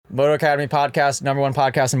Moto Academy podcast, #1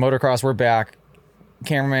 podcast in motocross. We're back.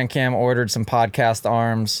 Cameraman Cam ordered some podcast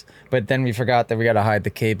arms, but then we forgot that we got to hide the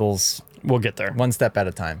cables. We'll get there. One step at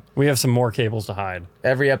a time. We have some more cables to hide.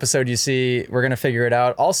 Every episode you see, we're going to figure it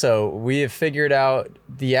out. Also, we have figured out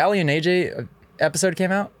the Ali and AJ episode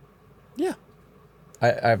came out. Yeah.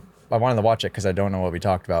 I wanted to watch it because I don't know what we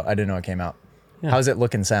talked about. I didn't know it came out. Yeah. How's it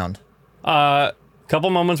look and sound? Couple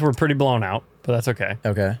moments were pretty blown out, but that's okay.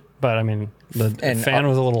 Okay. But I mean, the fan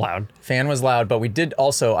was a little loud. Fan was loud, but we did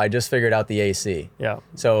also, I just figured out the AC. Yeah.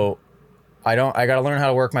 So I got to learn how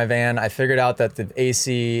to work my van. I figured out that the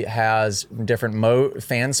AC has different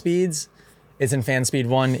fan speeds. It's in fan speed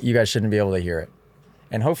 1. You guys shouldn't be able to hear it.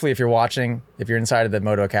 And hopefully if you're watching, if you're inside of the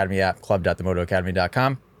Moto Academy app,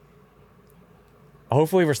 club.themotoacademy.com,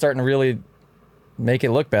 hopefully we're starting to really make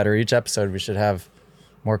it look better. Each episode we should have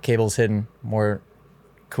more cables hidden, more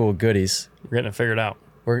cool goodies. We're getting it figured out.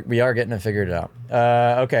 We are getting it figured out.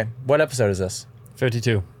 Okay, what episode is this?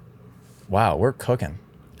 52. Wow, we're cooking.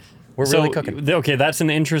 We're really cooking. Okay, that's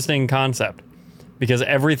an interesting concept because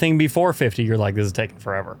everything before 50, you're like, this is taking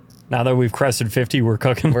forever. Now that we've crested 50, we're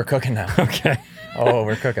cooking. We're cooking now. Okay. Oh,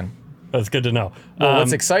 we're cooking. That's good to know. Well,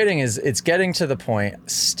 what's exciting is it's getting to the point.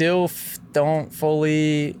 Still don't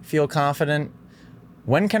fully feel confident.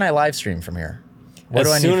 When can I live stream from here? What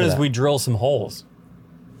do I need for that? As soon as we drill some holes.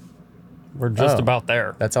 We're just about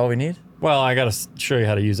there. That's all we need? Well, I got to show you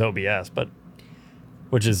how to use OBS, but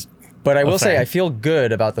I will say I feel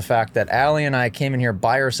good about the fact that Allie and I came in here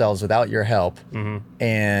by ourselves without your help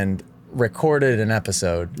and recorded an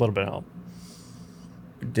episode. A little bit of help.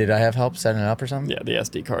 Did I have help setting it up or something? Yeah, the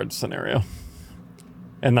SD card scenario.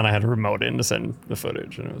 And then I had to remote in to send the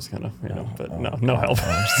footage, and it was kind of, no help.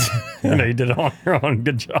 No, you did it on your own.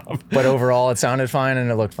 Good job. But overall, it sounded fine and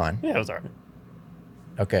it looked fine. Yeah, it was all right.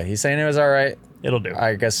 Okay, he's saying it was all right. It'll do.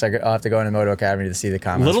 I guess I'll have to go into Moto Academy to see the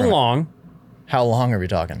comments. A little long. How long are we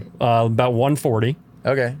talking? About 140.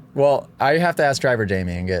 Okay. Well, I have to ask driver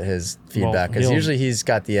Jamie and get his feedback because usually he's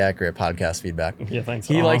got the accurate podcast feedback. Yeah, thanks.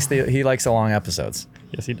 He likes the long episodes.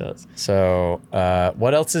 Yes, he does. So,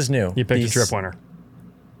 what else is new? You picked a trip winner.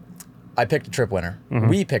 I picked a trip winner.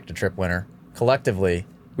 We picked a trip winner. Collectively,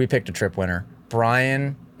 we picked a trip winner.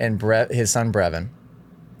 Brian and his son Brevin.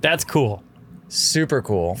 That's cool. Super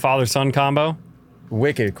cool. Father-son combo.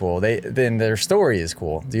 Wicked cool. Then their story is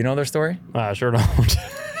cool. Do you know their story? I sure don't.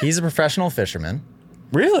 He's a professional fisherman.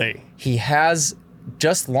 Really? He has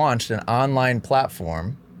just launched an online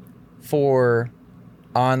platform for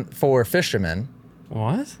fishermen.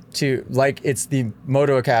 What? It's the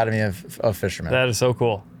Moto Academy of fishermen. That is so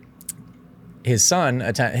cool. His son,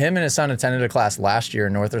 him and his son attended a class last year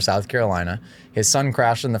in North or South Carolina. His son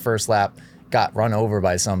crashed in the first lap, got run over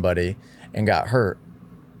by somebody, and got hurt.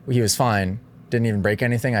 He was fine. Didn't even break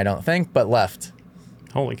anything, I don't think, but left.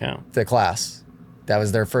 Holy cow. The class. That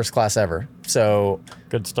was their first class ever. So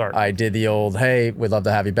good start. I did the old, hey, we'd love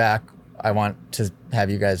to have you back. I want to have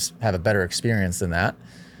you guys have a better experience than that.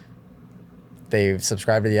 They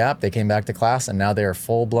subscribed to the app, they came back to class, and now they're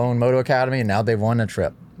full-blown Moto Academy, and now they've won a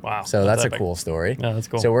trip. Wow. So that's a cool story. Yeah, that's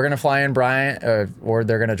cool. So we're going to fly in Brian, or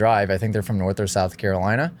they're going to drive. I think they're from North or South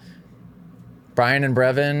Carolina. Brian and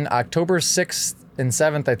Brevin, October 6th and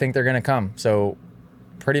 7th, I think they're going to come. So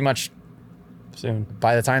pretty much soon.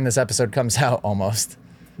 By the time this episode comes out, almost.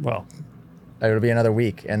 Well. It'll be another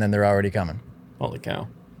week, and then they're already coming. Holy cow.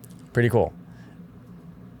 Pretty cool.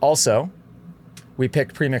 Also, we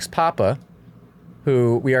picked Premix Papa,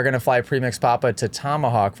 who we are going to fly Premix Papa to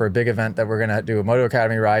Tomahawk for a big event that we're going to do a Moto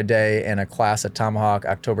Academy ride day and a class at Tomahawk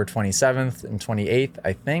October 27th and 28th,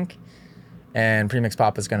 I think. And Premix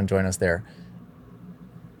Papa is going to join us there.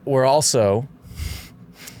 We're also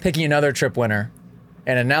picking another trip winner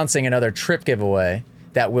and announcing another trip giveaway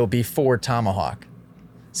that will be for Tomahawk.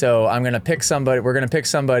 So I'm going to pick somebody. We're going to pick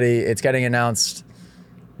somebody. It's getting announced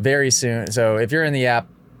very soon. So if you're in the app,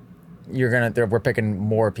 we're picking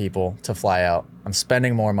more people to fly out. I'm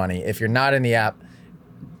spending more money. If you're not in the app,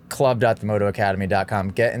 club.themotoacademy.com.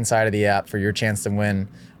 Get inside of the app for your chance to win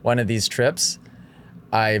one of these trips.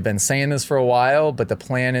 I've been saying this for a while, but the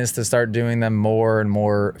plan is to start doing them more and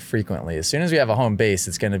more frequently. As soon as we have a home base,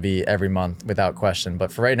 it's going to be every month without question.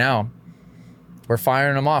 But for right now, we're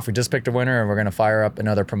firing them off. We just picked a winner, and we're going to fire up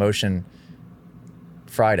another promotion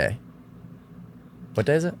Friday. What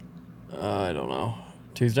day is it? I don't know.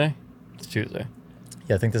 Tuesday? It's Tuesday.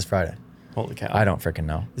 Yeah, I think this Friday. Holy cow. I don't freaking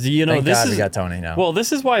know. Thank God we got Tony now. Well,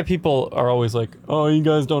 this is why people are always like, oh, you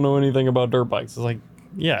guys don't know anything about dirt bikes. It's like,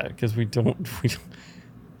 yeah, because we don't.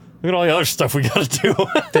 Look at all the other stuff we got to do.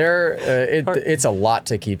 It's a lot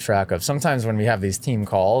to keep track of. Sometimes when we have these team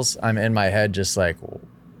calls, I'm in my head just like,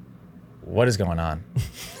 what is going on?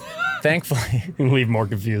 thankfully, leave more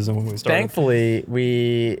confused than when we started. thankfully,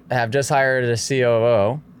 we have just hired a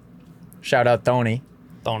COO. Shout out Tony.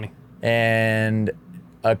 And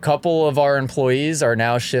a couple of our employees are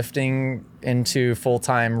now shifting into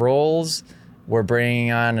full-time roles. We're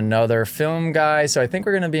bringing on another film guy. So I think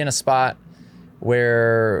we're going to be in a spot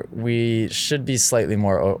where we should be slightly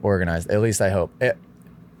more organized. At least I hope.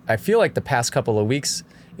 I feel like the past couple of weeks,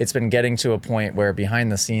 it's been getting to a point where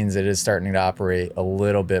behind the scenes, it is starting to operate a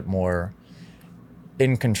little bit more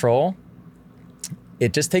in control.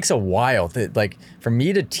 It just takes a while. Like for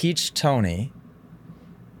me to teach Tony,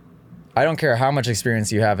 I don't care how much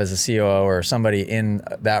experience you have as a COO or somebody in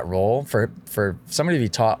that role, for somebody to be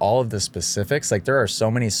taught all of the specifics. Like there are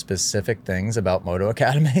so many specific things about Moto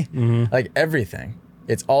Academy, like everything.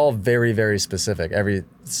 It's all very, very specific, every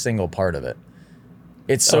single part of it.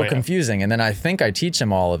 It's so confusing. And then I think I teach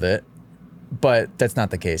him all of it, but that's not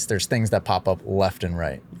the case. There's things that pop up left and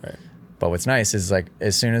right. But what's nice is like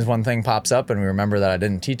as soon as one thing pops up and we remember that I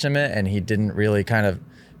didn't teach him it and he didn't really kind of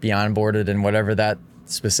be onboarded in whatever that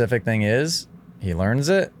specific thing is, he learns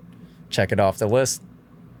it, check it off the list,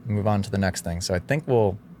 move on to the next thing. So I think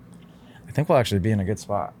we'll actually be in a good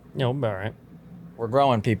spot. Yeah, we'll be all right. We're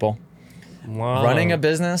growing, people. Wow. Running a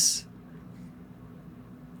business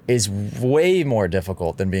is way more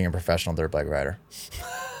difficult than being a professional dirt bike rider.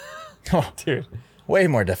 Oh, dude, way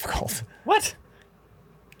more difficult. What?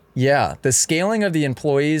 Yeah, the scaling of the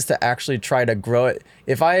employees to actually try to grow it.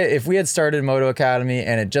 If we had started Moto Academy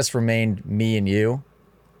and it just remained me and you,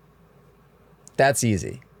 that's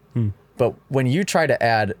easy. But when you try to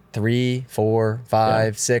add 3, 4,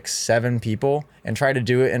 5, 6, 7 people and try to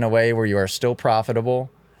do it in a way where you are still profitable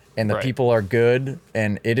and the people are good,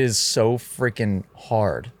 and it is so freaking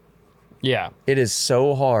hard. Yeah. It is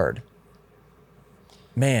so hard.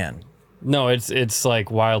 Man. No, it's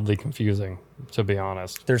like wildly confusing, to be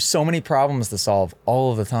honest. There's so many problems to solve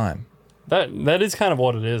all of the time. That is kind of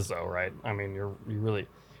what it is, though, right? I mean, you really,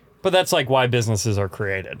 but that's like why businesses are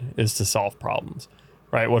created, is to solve problems,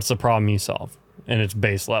 right? What's the problem you solve? And it's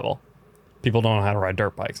base level. People don't know how to ride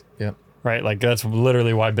dirt bikes. Yep. Right? Like that's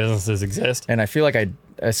literally why businesses exist. And I feel like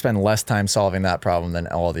I spend less time solving that problem than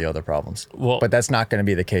all the other problems. Well, but that's not going to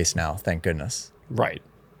be the case now, thank goodness. Right.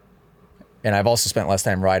 And I've also spent less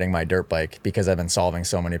time riding my dirt bike because I've been solving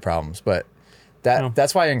so many problems. But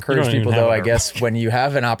that's why I encourage people, though, I guess, when you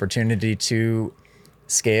have an opportunity to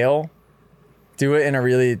scale, do it in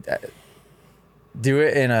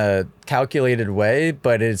a calculated way,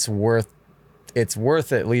 but it's worth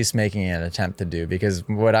at least making an attempt to do, because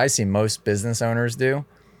what I see most business owners do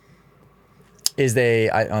is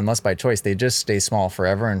unless by choice, they just stay small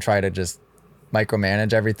forever and try to just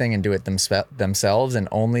micromanage everything and do it themselves and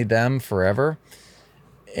only them forever.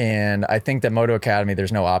 And I think that Moto Academy,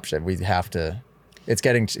 there's no option. We have to,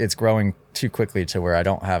 it's growing too quickly to where I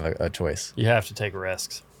don't have a choice. You have to take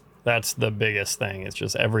risks. That's the biggest thing. It's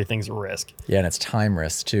just everything's a risk. Yeah, and it's time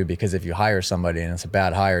risk too, because if you hire somebody and it's a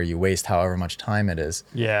bad hire, you waste however much time it is.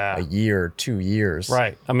 Yeah. A year, 2 years.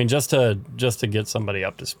 Right. I mean, just to get somebody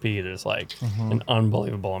up to speed is like an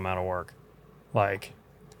unbelievable amount of work. Like,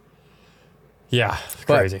 yeah, it's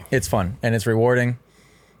crazy. But it's fun and it's rewarding.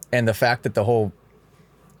 And the fact that the whole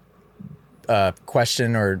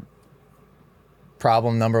question or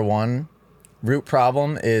problem number one, root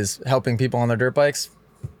problem, is helping people on their dirt bikes.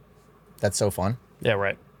 That's so fun. Yeah,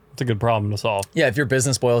 right. It's a good problem to solve. Yeah, if your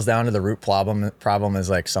business boils down to the root problem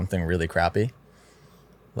is like something really crappy,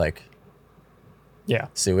 like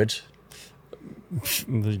sewage.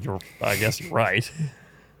 I guess you're right.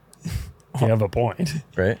 You have a point.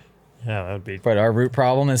 Right? Yeah, that would be. But our root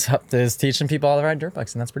problem is teaching people how to ride dirt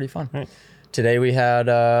bikes, and that's pretty fun. Right. Today we had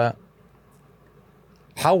the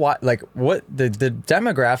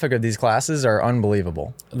demographic of these classes are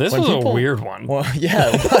unbelievable. This was a weird one. Well, yeah,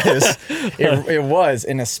 it was. it was,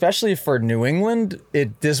 and especially for New England,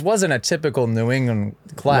 this wasn't a typical New England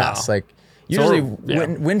class. No. Like usually,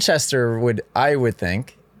 Winchester I would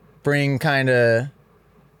think, bring kind of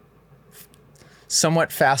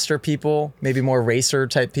somewhat faster people, maybe more racer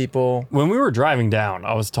type people. When we were driving down,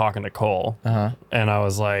 I was talking to Cole, and I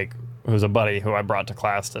was like, it was a buddy who I brought to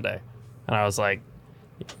class today, and I was like,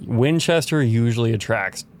 Winchester usually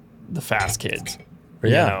attracts the fast kids. Yeah.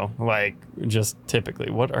 You know, like just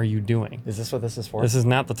typically, what are you doing? Is this what this is for? This is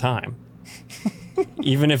not the time.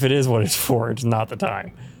 Even if it is what it's for, it's not the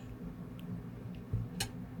time.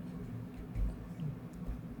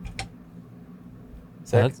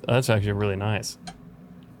 That's actually really nice.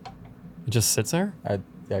 It just sits there?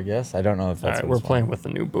 I guess. I don't know if that's all right, we're playing with the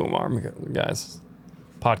new boom arm, guys.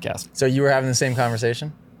 Podcast. So you were having the same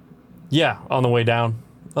conversation? Yeah, on the way down.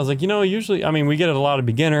 I was like, usually, I mean, we get a lot of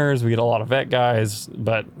beginners, we get a lot of vet guys,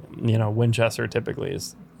 but, Winchester typically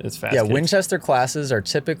is fast. Yeah, kids. Winchester classes are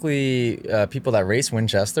typically people that race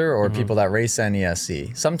Winchester or people that race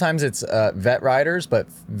NESC. Sometimes it's vet riders, but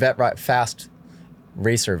fast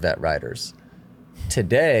racer vet riders.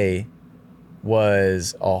 Today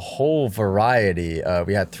was a whole variety.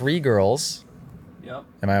 We had 3 girls. Yep.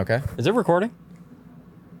 Am I okay? Is it recording?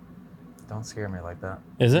 Don't scare me like that.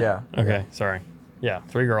 Is it? Yeah. Okay, Yeah. Sorry. Yeah,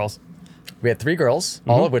 3 girls. We had 3 girls,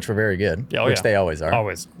 all of which were very good, which they always are.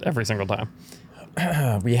 Always, every single time.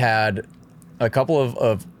 We had a couple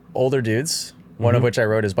of older dudes, one of which I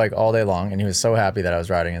rode his bike all day long, and he was so happy that I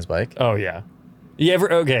was riding his bike. Oh, yeah.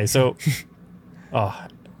 Okay, so,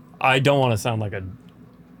 I don't want to sound like a...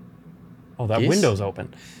 Oh, that Geese? window's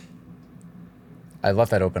open. I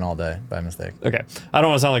left that open all day by mistake. Okay, I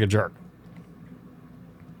don't want to sound like a jerk.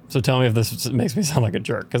 So tell me if this makes me sound like a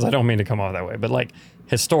jerk, because I don't mean to come off that way. But like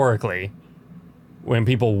historically, when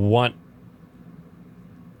people want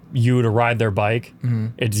you to ride their bike,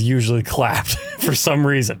 it's usually clapped for some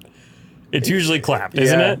reason. It's usually clapped,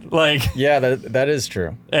 isn't it? Like, yeah, that is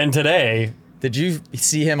true. And today, did you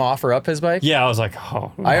see him offer up his bike? yeah, I was like,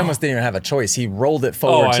 oh, no. I almost didn't even have a choice. He rolled it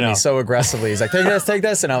forward I to know. me so aggressively. He's like, take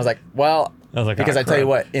this. And I was like, well, I was like, because "Ah, I tell you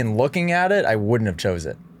crap." what, in looking at it, I wouldn't have chose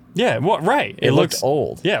it. Yeah, right. It looked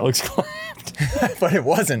old. Yeah, it looks clapped. But it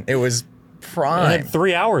wasn't. It was It prime. had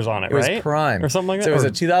 3 hours on it, It was right? prime. Or something like that. So it was Or-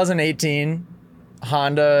 a 2018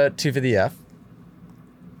 Honda 250F.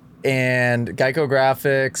 And Geico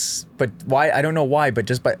graphics, but why? I don't know why, but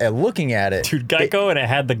just by looking at it. Dude, Geico, and it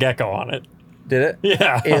had the gecko on it. Did it?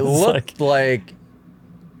 Yeah. It I was looked like,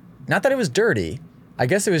 not that it was dirty. I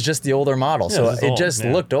guess it was just the older model. Yeah, So it was it old, just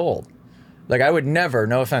yeah. looked old. Like I would never,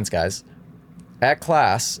 no offense, guys, at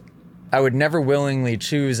class, I would never willingly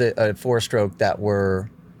choose a 4-stroke that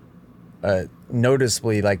were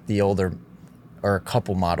noticeably like the older, or a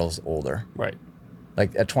couple models older. Right.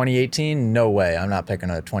 Like a 2018, no way. I'm not picking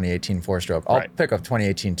a 2018 4-stroke. I'll Right. pick a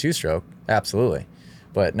 2018 2-stroke, absolutely.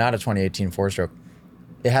 But not a 2018 4-stroke.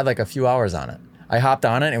 It had like a few hours on it. I hopped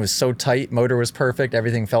on it. It was so tight. Motor was perfect.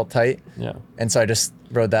 Everything felt tight. Yeah. And so I just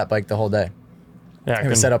rode that bike the whole day. Yeah. It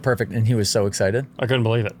was set up perfect, and he was so excited. I couldn't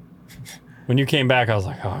believe it. When you came back, I was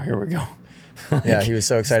like, oh, here we go. Yeah, he was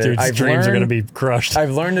so excited. Dude's dreams are going to be crushed.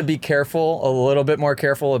 I've learned to be careful, a little bit more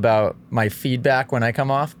careful about my feedback when I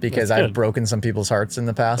come off, because That's I've good. broken some people's hearts in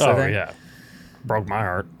the past, I Oh, think. yeah. Broke my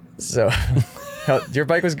heart. So your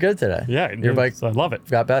bike was good today. Yeah. it Your is. bike I love it.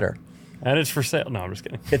 got better. And it's for sale. No, I'm just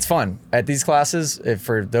kidding. It's fun. At these classes,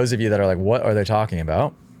 for those of you that are like, what are they talking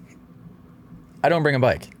about? I don't bring a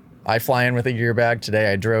bike. I fly in with a gear bag.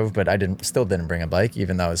 Today I drove, but I still didn't bring a bike,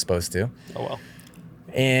 even though I was supposed to. Oh, well.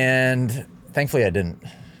 And thankfully I didn't.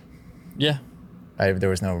 Yeah. There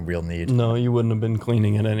was no real need. No, you wouldn't have been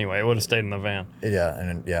cleaning it anyway. It would have stayed in the van. Yeah,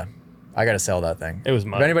 and yeah. I got to sell that thing. It was If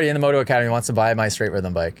mud. anybody in the Moto Academy wants to buy my straight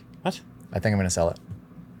rhythm bike, What? I think I'm going to sell it.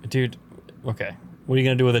 Dude, okay. What are you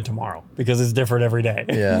going to do with it tomorrow? Because it's different every day.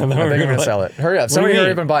 Yeah, I And think then I'm we're going to like, sell it. Hurry up. do you Somebody hurry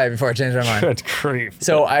mean? up and buy it before I change my mind. Good grief.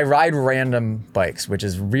 So I ride random bikes, which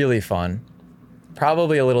is really fun.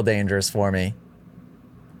 Probably a little dangerous for me.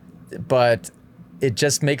 But it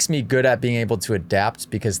just makes me good at being able to adapt,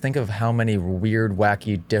 because think of how many weird,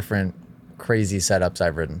 wacky, different, crazy setups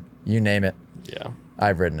I've ridden. You name it, Yeah.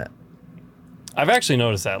 I've ridden it. I've actually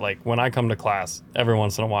noticed that, like, when I come to class, every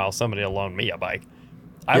once in a while, somebody will loan me a bike.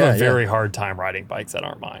 I have Yeah, a very hard time riding bikes that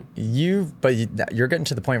aren't mine. But you're getting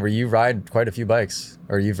to the point where you ride quite a few bikes,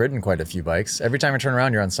 or you've ridden quite a few bikes. Every time I turn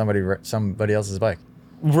around, you're on somebody else's bike.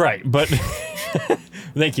 Right, but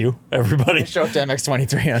thank you, everybody. Show up to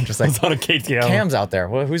MX-23, I'm just like, It's on a KTM. Cam's out there.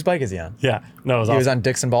 Well, whose bike is he on? Yeah, no, it was He was awesome. on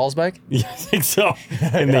Dixon Ball's bike? Yeah, I think so.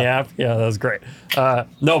 In the app. Yeah, that was great.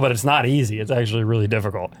 No, but it's not easy. It's actually really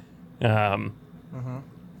difficult.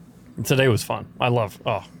 Today was fun. I love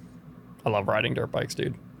riding dirt bikes,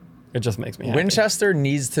 dude. It just makes me happy. Winchester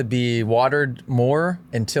needs to be watered more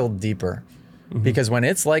and tilled deeper, because when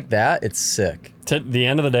it's like that, it's sick. To the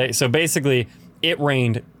end of the day, so basically, it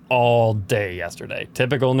rained all day yesterday.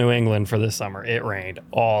 Typical New England for this summer. It rained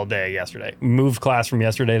all day yesterday. Moved class from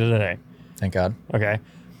yesterday to today. Thank God. Okay.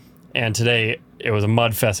 And today it was a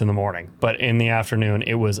mud fest in the morning, but in the afternoon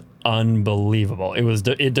it was unbelievable.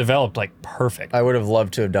 It developed like perfect. I would have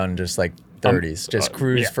loved to have done just like 30s, just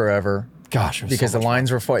cruise yeah. forever. Gosh, it was Because so the much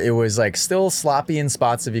lines were, it was like still sloppy in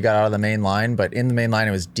spots if you got out of the main line, but in the main line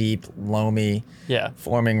it was deep, loamy, fun. Yeah.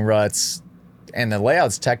 forming ruts, and the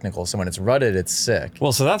layout's technical. So when it's rutted, it's sick.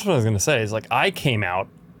 Well, so that's what I was gonna say. Is like I came out,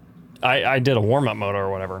 I did a warm up moto or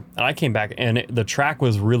whatever, and I came back and the track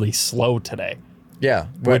was really slow today, Yeah,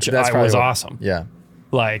 but which that's I probably was what- awesome. Yeah,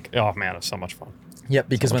 Like, oh man, it was so much fun. Yep,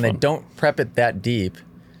 because when they don't prep it that deep,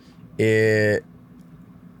 it's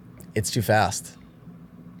too fast.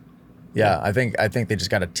 Yeah, I think they just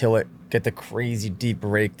got to till it, get the crazy deep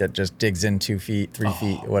rake that just digs in 2 feet, 3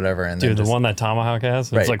 feet, whatever. And Dude, then the one that Tomahawk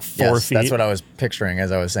has, right, it's like 4 feet. That's what I was picturing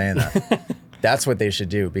as I was saying that. That's what they should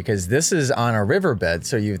do, because this is on a riverbed,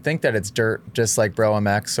 so you think that it's dirt, just like Bro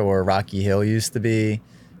MX or Rocky Hill used to be,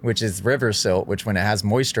 which is river silt, which when it has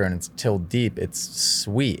moisture and it's tilled deep, it's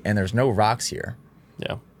sweet, and there's no rocks here.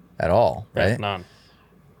 Yeah. At all, right? None.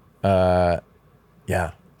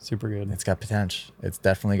 Yeah. Super good. It's got potential. It's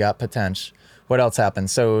definitely got potential. What else happened?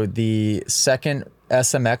 So the second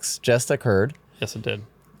SMX just occurred. Yes, it did.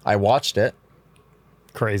 I watched it.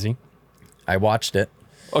 Crazy. I watched it.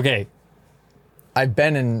 Okay. I've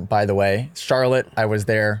been in, by the way, Charlotte. I was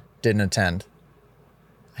there, didn't attend.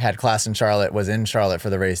 I had class in Charlotte, was in Charlotte for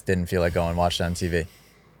the race, didn't feel like going, watched it on TV.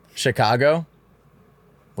 Chicago,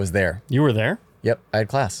 was there. You were there? Yep, I had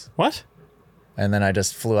class. What? And then I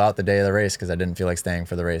just flew out the day of the race because I didn't feel like staying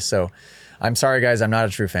for the race. So I'm sorry, guys, I'm not a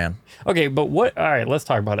true fan. Okay, but what? All right, let's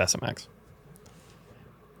talk about SMX.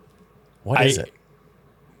 What is it?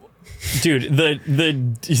 Dude,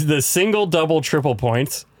 the single, double, triple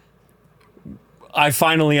points, I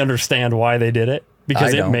finally understand why they did it,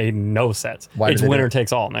 because it made no sense. It's winner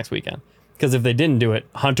takes all next weekend. Because if they didn't do it,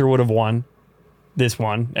 Hunter would have won this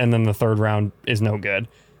one, and then the third round is no good.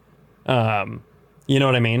 You know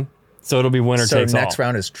what I mean? So it'll be winner takes all. So next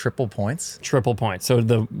round is triple points? Triple points. So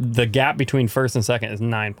the gap between first and second is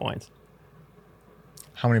 9 points.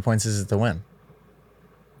 How many points is it to win?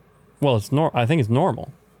 Well, I think it's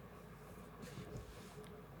normal.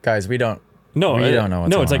 Guys, we don't know what's going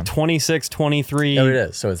No, it's like on. 26, 23. Oh, it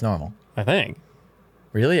is. So it's normal. I think.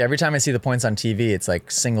 Really? Every time I see the points on TV, it's like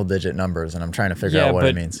single digit numbers, and I'm trying to figure out what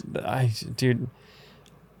it means. Dude,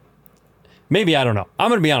 maybe, I don't know. I'm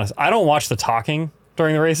going to be honest. I don't watch the talking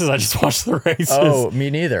during the races. I just watch the races. Oh, me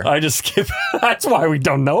neither. I just skip. That's why we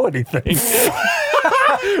don't know anything.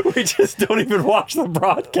 We just don't even watch the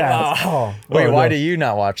broadcast. Wait, why do you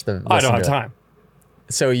not watch the? I don't have time.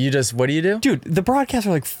 So you just, what do you do? Dude, the broadcasts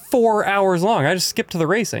are like 4 hours long. I just skip to the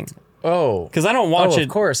racing. Oh. Because I don't watch it. Of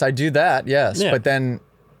course, I do that, yes. Yeah. But then,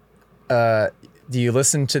 do you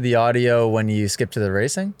listen to the audio when you skip to the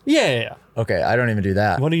racing? Yeah. Okay, I don't even do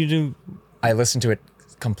that. What do you do? I listen to it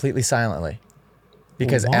completely silently.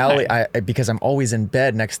 Because why? because I'm always in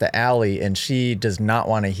bed next to Allie, and she does not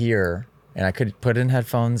want to hear. And I could put in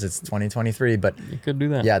headphones. It's 2023, but you could do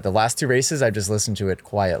that. Yeah, the last 2 races, I've just listened to it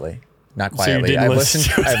quietly. Not So quietly. you I've listened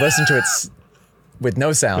to it with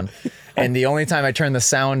no sound. And the only time I turn the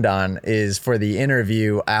sound on is for the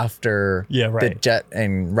interview after the Jet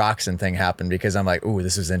and Roxon thing happened, because I'm like, ooh,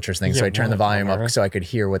 this is interesting. So I turned the volume up so I could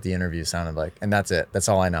hear what the interview sounded like. And that's it. That's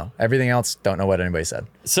all I know. Everything else, don't know what anybody said.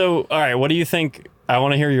 So, all right, what do you think? I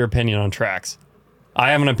want to hear your opinion on tracks.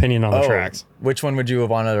 I have an opinion on the tracks. Which one would you have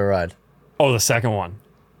wanted to ride? Oh, the second one.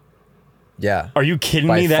 Yeah. Are you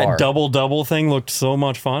kidding me? That double thing looked so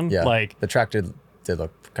much fun. Yeah. Like, the track did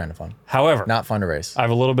look kind of fun. However, not fun to race. I have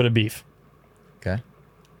a little bit of beef. Okay.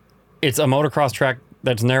 It's a motocross track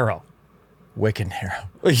that's narrow. Wicked narrow.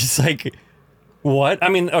 It's like, what? I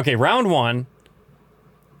mean, okay, round one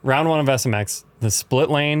of SMX, the split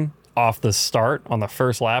lane off the start on the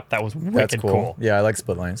first lap, that was wicked That's cool. Yeah, I like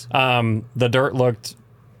split lanes. The dirt looked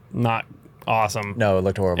not awesome. No, it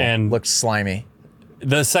looked horrible. And looked slimy.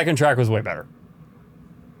 The second track was way better.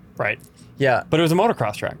 Right. Yeah. But it was a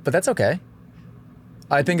motocross track. But that's okay.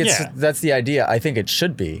 I think that's the idea. I think it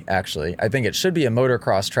should be, actually. I think it should be a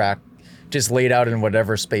motocross track just laid out in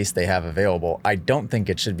whatever space they have available. I don't think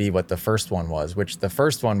it should be what the first one was, which the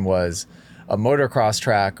first one was a motocross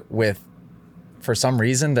track with, for some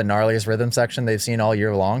reason, the gnarliest rhythm section they've seen all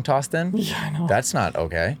year long tossed in. Yeah, I know. That's not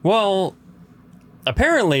okay. Well,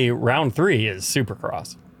 apparently round 3 is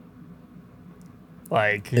Supercross.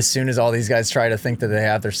 Like, as soon as all these guys try to think that they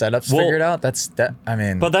have their setups figured out, I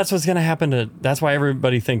mean. But that's what's going to happen that's why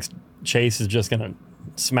everybody thinks Chase is just going to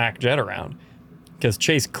smack Jet around. Because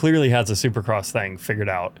Chase clearly has a Supercross thing figured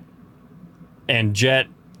out. And Jet,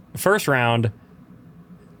 first round,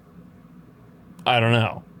 I don't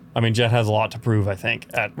know. I mean, Jet has a lot to prove, I think,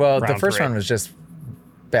 at the first 3. round was just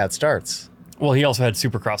bad starts. Well, he also had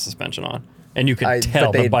Supercross suspension on. And you could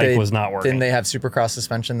tell the bike was not working. Didn't they have Supercross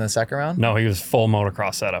suspension in the second round? No, he was full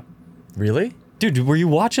motocross setup. Really? Dude, were you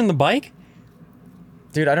watching the bike?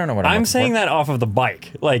 Dude, I don't know what I'm saying that off of the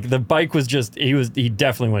bike. Like, the bike was just, he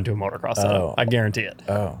definitely went to a motocross setup. I guarantee it.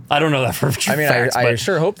 Oh. I don't know that for true. I mean, I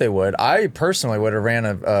sure hope they would. I personally would have ran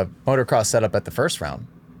a motocross setup at the first round,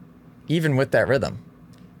 even with that rhythm.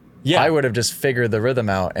 Yeah. I would have just figured the rhythm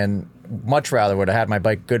out and much rather would have had my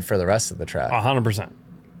bike good for the rest of the track. 100%.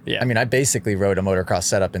 Yeah. I mean, I basically rode a motocross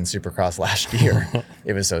setup in Supercross last year.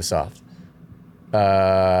 It was so soft.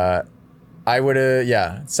 I would have,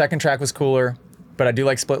 yeah. Second track was cooler, but I do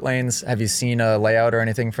like split lanes. Have you seen a layout or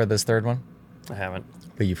anything for this third one? I haven't.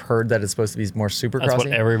 But you've heard that it's supposed to be more Supercrossy? That's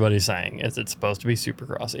what everybody's saying, is it's supposed to be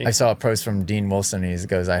Supercrossy. I saw a post from Dean Wilson. He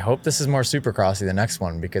goes, I hope this is more Supercrossy the next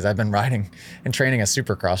one, because I've been riding and training a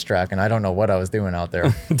Supercross track, and I don't know what I was doing out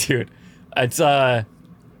there. Dude,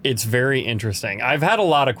 it's very interesting. I've had a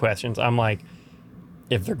lot of questions. I'm like,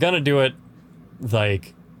 if they're going to do it,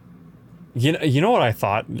 like, you know what I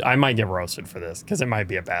thought? I might get roasted for this, because it might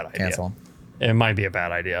be a bad idea. Cancel. It might be a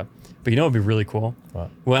bad idea. But you know what would be really cool? What?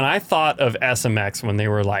 When I thought of SMX, when they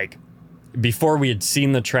were like, before we had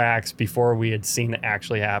seen the tracks, before we had seen it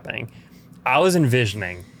actually happening, I was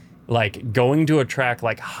envisioning like going to a track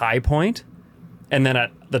like High Point, and then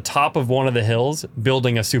at the top of one of the hills,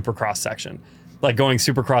 building a Supercross section. Like going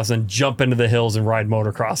Supercross and jump into the hills and ride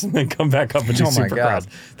motocross and then come back up and do Supercross. God.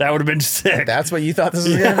 That would have been sick. That's what you thought this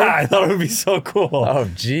was going to be? Yeah, I thought it would be so cool. Oh,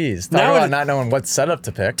 geez. Talk about not knowing what setup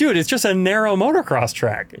to pick. Dude, it's just a narrow motocross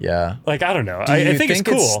track. Yeah. Like, I don't know. I think it's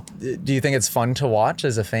cool. Do you think it's fun to watch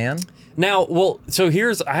as a fan? Now, well, so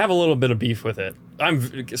I have a little bit of beef with it.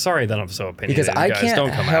 I'm sorry that I'm so opinionated. Because I guys. can't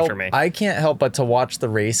Don't come after me. I can't help but to watch the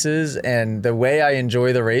races, and the way I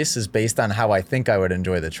enjoy the race is based on how I think I would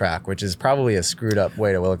enjoy the track, which is probably a screwed up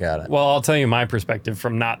way to look at it. Well, I'll tell you my perspective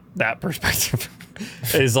from not that perspective.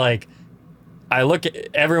 Is like,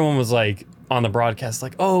 everyone was like on the broadcast,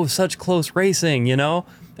 like, oh, such close racing, you know?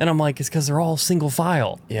 And I'm like, it's because they're all single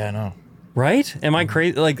file. Yeah, I know. Right? Am I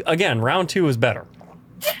crazy? Like, again, round 2 was better.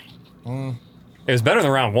 It was better than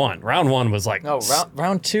round 1. Round 1 was like... No,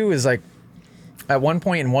 round 2 is like... At one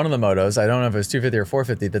point in one of the motos, I don't know if it was 250 or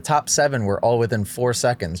 450, the top 7 were all within 4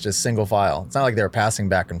 seconds, just single file. It's not like they were passing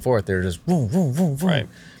back and forth. They were just... Boom, boom, boom, boom. Right.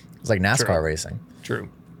 It was like NASCAR racing. True.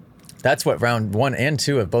 That's what round 1 and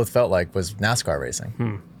 2 have both felt like, was NASCAR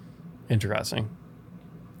racing. Interesting.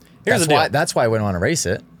 Here's the deal. That's why I wouldn't want to race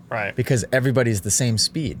it. Right. Because everybody's the same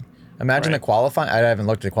speed. Imagine the qualifying. I haven't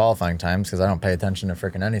looked at qualifying times because I don't pay attention to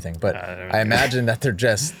freaking anything. But I imagine that they're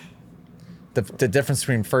just the difference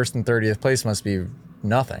between first and 30th place must be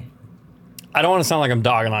nothing. I don't want to sound like I'm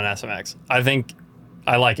dogging on SMX. I think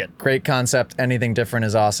I like it. Great concept. Anything different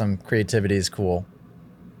is awesome. Creativity is cool.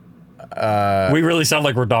 We really sound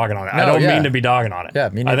like we're dogging on it. I don't mean to be dogging on it. Yeah,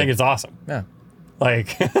 me neither. I think it's awesome. Yeah.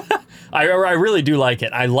 Like, I really do like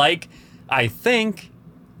it. I wouldn't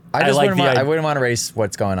want to race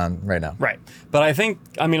what's going on right now. Right. But I think,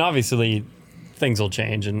 I mean, obviously things will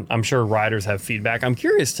change, and I'm sure riders have feedback. I'm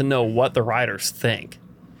curious to know what the riders think.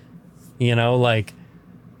 You know, like,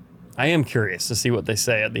 I am curious to see what they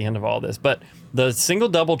say at the end of all this. But the single,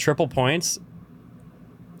 double, triple points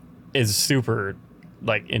is super,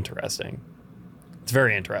 like, interesting. It's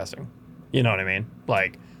very interesting. You know what I mean?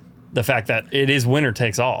 Like, the fact that it is winner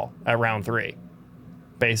takes all at round 3,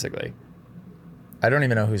 basically. I don't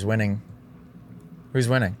even know who's winning. Who's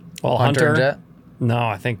winning? Well, Hunter and Jet? No,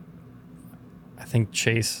 I think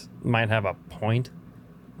Chase might have a point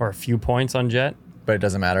or a few points on Jet. But it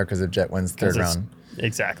doesn't matter because if Jet wins third round.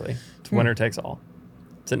 Exactly. It's winner takes all.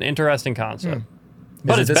 It's an interesting concept.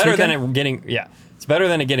 But it's better than it getting it's better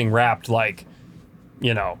than it getting wrapped like,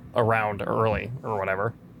 you know, a round early or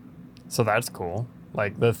whatever. So that's cool.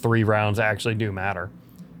 Like the 3 rounds actually do matter.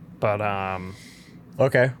 But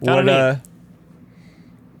okay.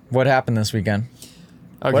 What happened this weekend?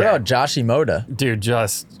 Okay. What about Josh Shimoda? Dude,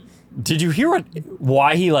 did you hear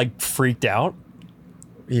why he like freaked out?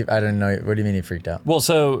 I didn't know. What do you mean he freaked out? Well,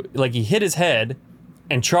 so like he hit his head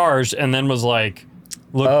and charged and then was like,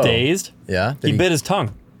 dazed. Yeah. He bit his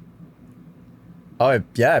tongue. Oh,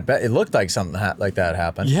 yeah. I bet it looked like something like that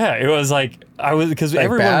happened. Yeah. It was like, because like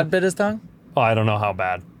everyone. Bad bit his tongue? Oh, I don't know how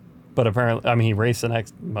bad. But apparently, I mean, he raced the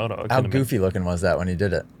next moto. How goofy looking was that when he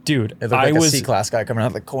did it? Dude, it looked like a C-class guy coming out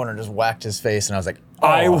of the corner and just whacked his face, and I was like,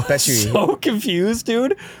 I was so confused,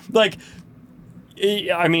 dude. Like,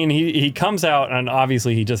 he comes out, and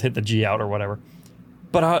obviously he just hit the G out or whatever.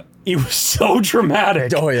 But he was so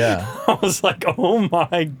dramatic. Oh, yeah. I was like, oh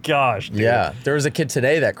my gosh, dude. Yeah. There was a kid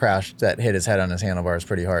today that crashed, that hit his head on his handlebars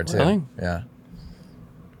pretty hard, too. Really? Yeah.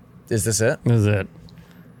 Is this it? This is it.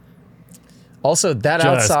 Also,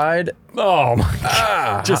 outside. Oh my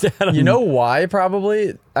God. You know why?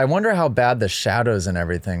 Probably. I wonder how bad the shadows and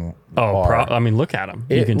everything are. I mean, look at them.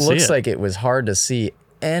 You can see it. It looks like it was hard to see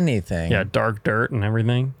anything. Yeah, dark dirt and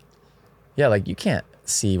everything. Yeah, like you can't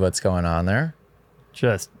see what's going on there.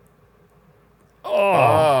 Just.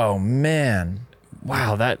 Oh man.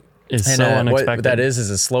 Wow, is And so unexpected. what that is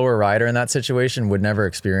a slower rider in that situation would never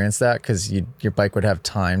experience that because your bike would have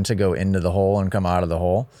time to go into the hole and come out of the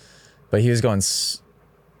hole. But he was going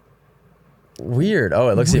weird. Oh,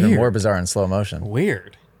 it looks even more bizarre in slow motion.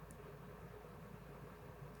 Weird.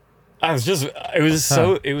 It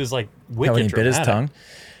was like wicked When he bit his tongue.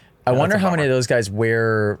 I wonder how many of those guys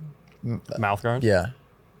wear mouth guards. Yeah.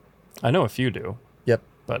 I know a few do. Yep.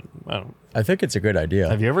 But I don't. I think it's a good idea.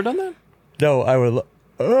 Have you ever done that? No, I would.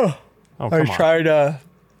 Oh, come on.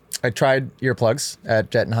 I tried earplugs at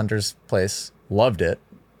Jet and Hunter's place. Loved it.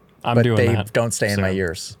 But they don't stay in my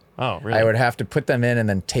ears. Oh, really? I would have to put them in and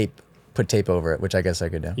then put tape over it, which I guess I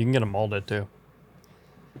could do. You can get them molded too.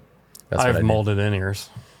 I've molded in ears.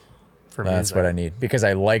 That's what I need because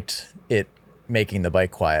I liked it making the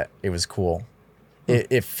bike quiet. It was cool.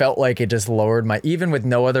 It felt like it just lowered even with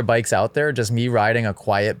no other bikes out there, just me riding a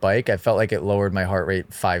quiet bike, I felt like it lowered my heart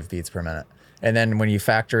rate 5 beats per minute. And then when you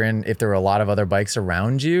factor in if there were a lot of other bikes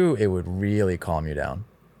around you, it would really calm you down.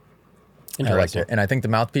 I liked it. And I think the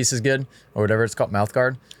mouthpiece is good, or whatever it's called, mouth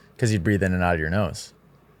guard, because you'd breathe in and out of your nose.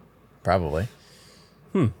 Probably.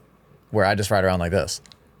 Where I just ride around like this.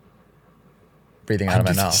 Breathing out of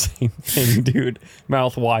my mouth. Same thing, dude.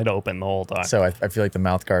 Mouth wide open the whole time. So I feel like the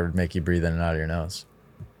mouth guard would make you breathe in and out of your nose.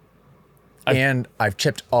 And I've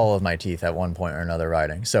chipped all of my teeth at one point or another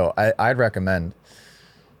riding. So I'd recommend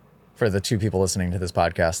for the 2 people listening to this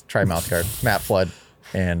podcast, try mouth guard. Matt Flood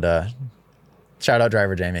and shout out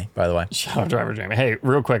driver Jamie, by the way. Shout out driver Jamie. Hey,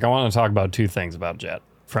 real quick, I want to talk about 2 things about Jet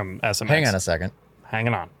from SMX. Hang on a second.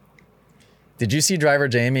 Hanging on. Did you see driver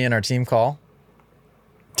Jamie in our team call?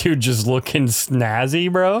 Dude, just looking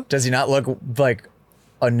snazzy, bro. Does he not look like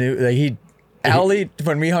a new... Allie,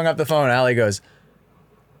 when we hung up the phone, Allie goes,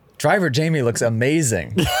 driver Jamie looks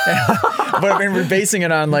amazing. But I mean, we're basing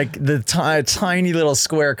it on like the tiny little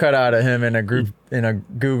square cutout of him in a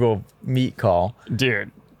Google Meet call.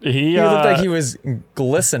 Dude, he looked like he was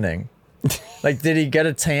glistening. Like, did he get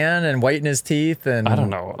a tan and whiten his teeth and I don't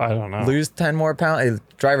know. lose 10 more pounds? Hey,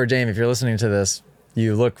 driver Jamie, if you're listening to this,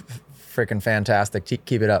 you look freaking fantastic.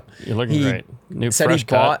 Keep it up. You're looking great. New said fresh he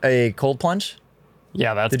bought a cold plunge.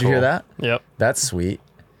 Yeah, that's Did cool. you hear that? Yep. That's sweet.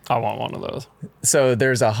 I want one of those. So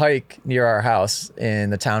there's a hike near our house in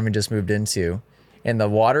the town we just moved into, and the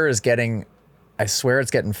water is getting, I swear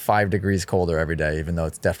it's getting 5 degrees colder every day, even though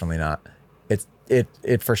it's definitely not.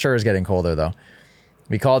 It for sure is getting colder though.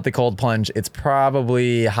 We call it the cold plunge. It's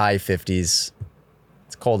probably high 50s.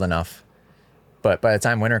 It's cold enough. But by the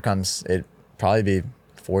time winter comes, it'd probably be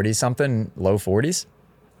 40 something, low 40s,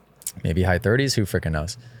 maybe high 30s. Who freaking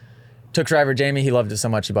knows? Took driver Jamie. He loved it so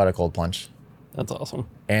much he bought a cold plunge. That's awesome.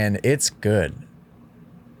 And it's good.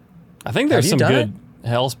 I think there's some good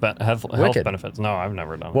health benefits. No, I've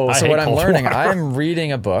never done it. Well, so what I'm learning, I'm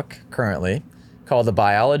reading a book currently called The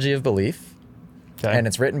Biology of Belief. Okay. And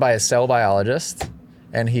it's written by a cell biologist.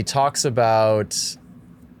 And he talks about,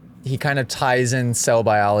 he kind of ties in cell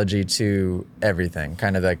biology to everything,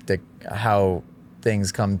 kind of like how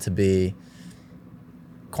things come to be,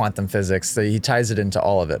 quantum physics. So he ties it into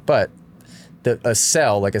all of it. But a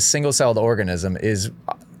cell, like a single-celled organism, is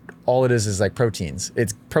all it is like proteins.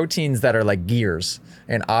 It's proteins that are like gears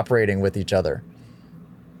and operating with each other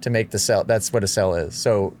to make the cell. That's what a cell is.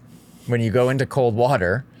 So when you go into cold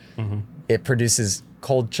water, it produces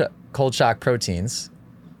cold shock proteins,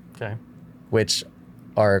 which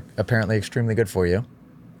are apparently extremely good for you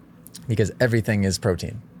because everything is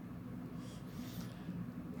protein.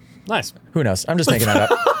 Nice. Who knows? I'm just making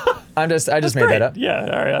that up. I just made that up. Yeah,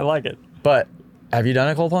 all right, I like it. But have you done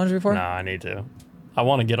a cold plunge before? No, I need to. I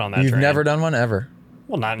want to get on that You've train. never done one ever?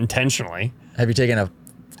 Well, not intentionally. Have you taken a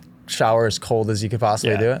shower as cold as you could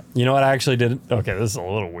possibly do it? You know what I actually did? Okay, this is a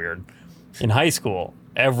little weird. In high school,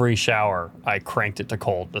 every shower, I cranked it to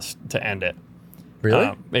cold to end it.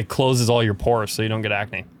 Really? It closes all your pores so you don't get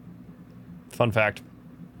acne. Fun fact.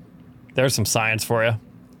 There's some science for you.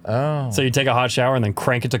 Oh. So you take a hot shower and then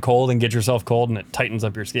crank it to cold and get yourself cold and it tightens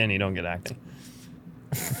up your skin and you don't get acne.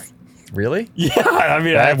 Really? Yeah, I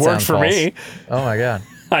mean, it worked for me. Oh my God.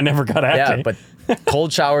 I never got acne. Yeah, but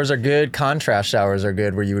cold showers are good. Contrast showers are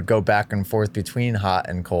good where you would go back and forth between hot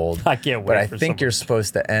and cold. I can't wait But I for think you're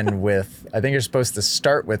supposed to end with, I think you're supposed to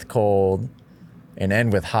start with cold and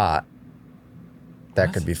end with hot.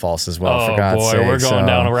 That could be false as well, for God's sake. Oh boy, we're going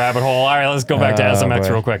down a rabbit hole. All right, let's go back to SMX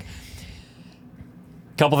real quick.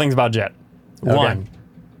 Couple things about Jet. Okay. One,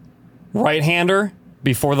 right-hander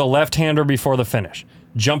before the left-hander before the finish.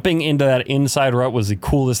 Jumping into that inside rut was the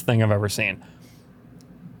coolest thing I've ever seen.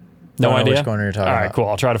 No idea? Which corner you're talking about. All right, cool.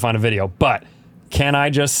 I'll try to find a video. But can I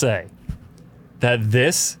just say that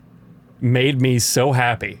this made me so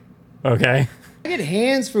happy, okay? I get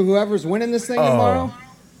hands for whoever's winning this thing tomorrow.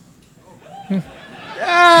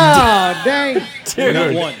 Oh, dang.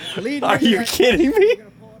 Dude, Lead are you kidding me?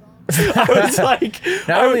 I was like,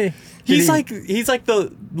 Not only he's like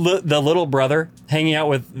the little brother hanging out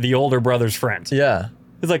with the older brother's friends. Yeah.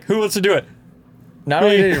 He's like, who wants to do it? Not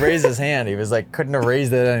only did he raise his hand, he was like, couldn't have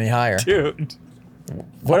raised it any higher. Dude.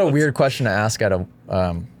 What a weird question to ask at a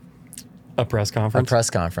press conference. press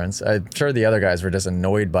conference. I'm sure the other guys were just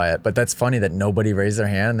annoyed by it, but that's funny that nobody raised their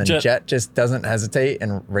hand, and then Jet just doesn't hesitate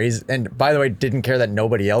and raise. And by the way, didn't care that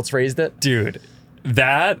nobody else raised it. Dude,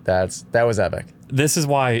 that was epic. This is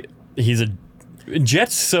why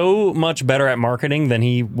Jet's so much better at marketing than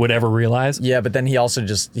he would ever realize. Yeah, but then he also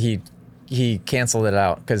just he canceled it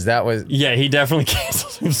out because that was he definitely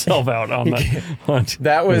canceled himself out on that.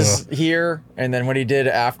 That was here, and then what he did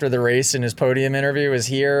after the race in his podium interview was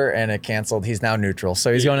here, and it canceled. He's now neutral,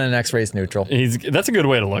 so he's going to the next race neutral. That's a good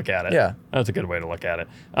way to look at it. Yeah, that's a good way to look at it.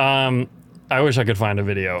 I wish I could find a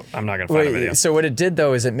video. I'm not gonna find a video. So what it did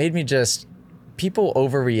though is it made me people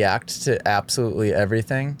overreact to absolutely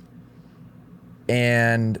everything,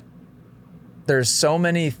 and there's so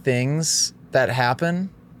many things that happen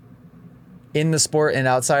in the sport and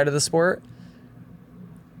outside of the sport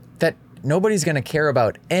that nobody's going to care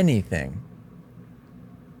about anything.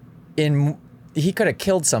 He could have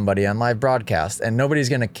killed somebody on live broadcast and nobody's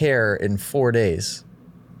going to care in 4 days.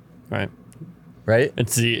 Right.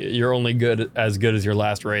 It's you're only as good as your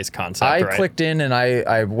last race concept. I clicked in and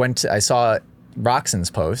I saw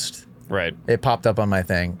Roxon's post. Right. It popped up on my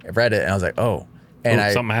thing. I read it and I was like, oh.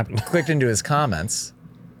 And something happened. Clicked into his comments,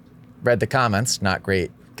 read the comments, not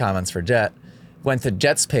great comments for Jet. Went to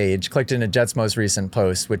Jet's page, clicked into Jet's most recent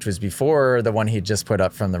post, which was before the one he just put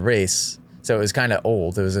up from the race. So it was kind of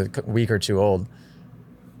old. It was a week or two old.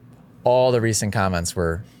 All the recent comments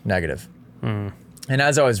were negative. And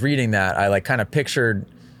as I was reading that, I kind of pictured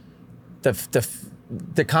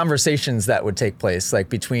the conversations that would take place, like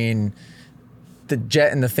between the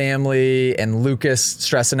Jet and the family and Lucas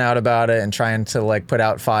stressing out about it and trying to put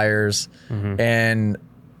out fires. And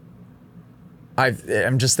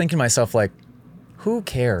I'm just thinking to myself, who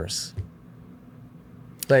cares?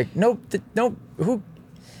 Who?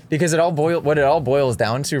 Because what it all boils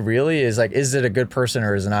down to really is is it a good person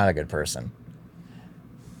or is it not a good person?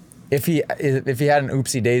 If he had an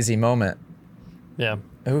oopsie daisy moment, yeah,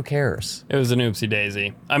 who cares? It was an oopsie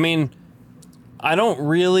daisy. I mean, I don't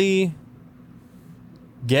really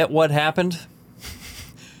get what happened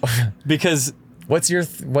because what's your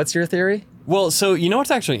theory? Well, so you know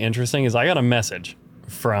what's actually interesting is I got a message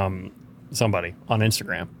from somebody on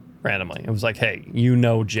Instagram randomly. It was like, hey,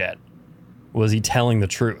 Jet. Was he telling the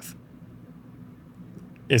truth?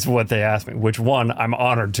 Is what they asked me. Which one, I'm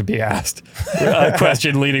honored to be asked a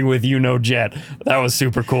question leading with Jet. That was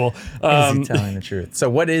super cool. Is he telling the truth? So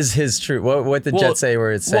what is his truth? What did Jet say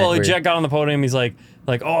where it's saying? Well, Jet got on the podium. He's like,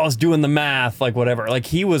 oh, I was doing the math, whatever.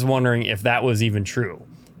 He was wondering if that was even true.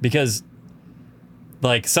 Because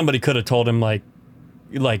somebody could have told him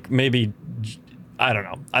maybe, I don't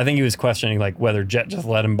know. I think he was questioning whether Jet just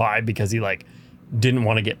let him by because he didn't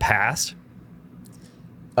want to get passed.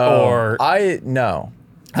 Or no.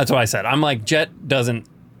 That's what I said. I'm like, Jet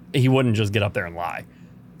he wouldn't just get up there and lie.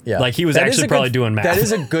 Yeah. He was actually probably doing math. That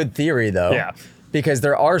is a good theory though. Yeah. Because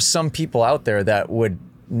there are some people out there that would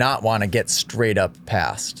not want to get straight up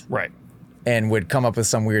passed. Right. And would come up with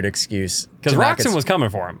some weird excuse. Because Roxon was coming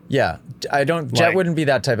for him. Yeah. Jet wouldn't be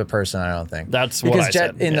that type of person, I don't think. That's what I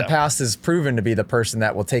said. Because Jet in the past has proven to be the person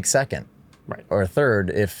that will take second. Right. Or third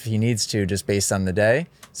if he needs to, just based on the day.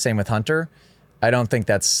 Same with Hunter. I don't think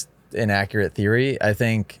that's an accurate theory. I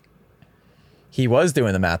think he was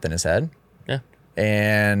doing the math in his head. Yeah.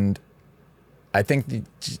 And I think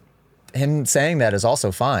him saying that is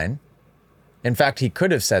also fine. In fact, he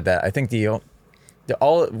could have said that. I think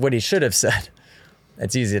what he should have said,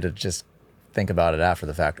 it's easy to just think about it after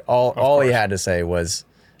the fact. All he had to say was,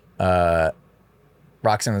 Roxon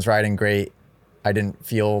was riding great. I didn't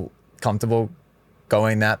feel comfortable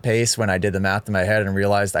going that pace when I did the math in my head and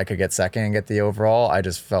realized I could get second and get the overall. I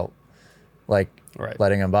just felt like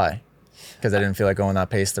letting him by because I didn't feel like going that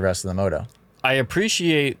pace the rest of the moto. I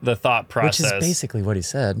appreciate the thought process. Which is basically what he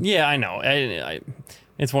said. Yeah, I know.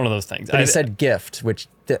 It's one of those things. But he said gift, which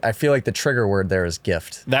I feel like the trigger word there is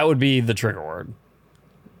gift. That would be the trigger word.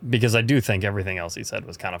 Because I do think everything else he said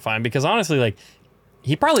was kind of fine. Because honestly,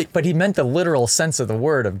 he probably... But he meant the literal sense of the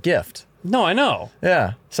word of gift. No, I know.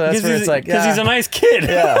 Yeah. So that's where it's because he's a nice kid.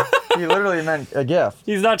 Yeah. He literally meant a gift.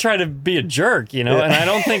 He's not trying to be a jerk, And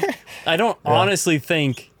I don't honestly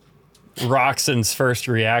think Roxon's first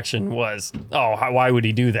reaction was, oh, why would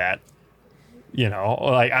he do that? You know,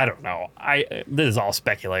 like, I don't know. This is all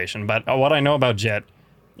speculation, but what I know about Jet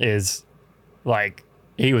is, like,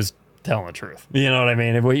 he was telling the truth. You know what I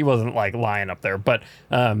mean? He wasn't, like, lying up there. But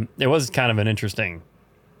it was kind of an interesting...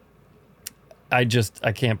 I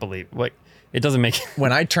can't believe... Like, it doesn't make...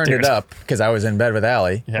 When I turned it up, because I was in bed with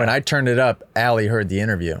Allie, when I turned it up, Allie heard the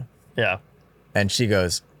interview. Yeah. And she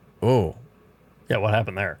goes, "Oh." Yeah, what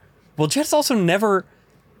happened there? Well, Jet's also never...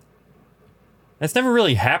 That's never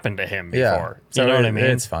really happened to him before. Yeah. So you know what I mean?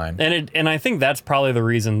 It's fine. And I think that's probably the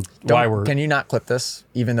reason why we're... Can you not clip this?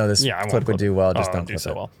 Even though this clip would do well, just don't clip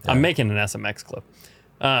it. Well. Yeah. I'm making an SMX clip.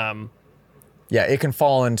 Yeah, it can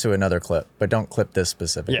fall into another clip, but don't clip this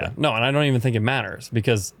specifically. Yeah, no, and I don't even think it matters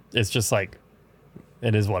because it's just like,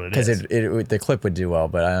 it is what it is. Because the clip would do well,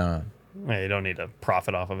 but I don't know. Yeah, you don't need to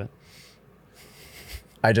profit off of it.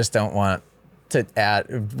 I just don't want to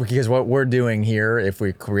add, because what we're doing here, if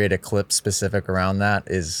we create a clip specific around that,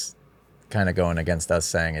 is kind of going against us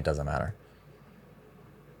saying it doesn't matter.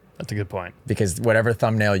 That's a good point. Because whatever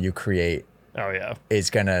thumbnail you create is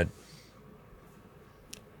going to...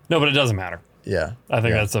 No, but it doesn't matter. Yeah. I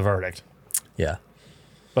think that's the verdict. Yeah.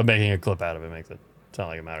 But making a clip out of it makes it sound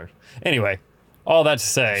like it matters. Anyway, all that to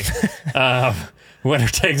say, winner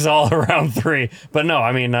takes all around 3. But no,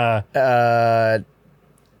 I mean...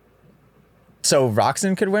 So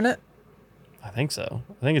Roxon could win it? I think so.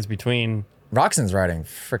 I think it's between... Roxon's riding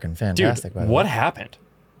freaking fantastic, by the way. What happened?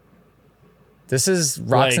 This is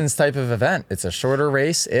Roxon's type of event. It's a shorter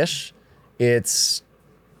race-ish. It's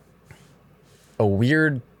a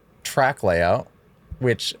weird track layout,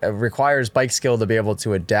 which requires bike skill to be able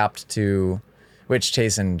to adapt to, which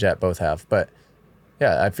Chase and Jet both have. But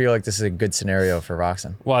yeah, I feel like this is a good scenario for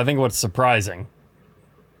Roxon. Well, I think what's surprising...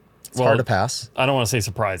 It's hard to pass. I don't want to say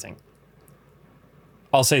surprising.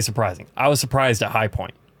 I'll say surprising. I was surprised at High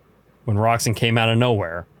Point when Roxon came out of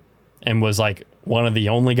nowhere and was like one of the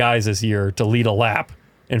only guys this year to lead a lap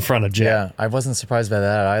in front of Jet. Yeah, I wasn't surprised by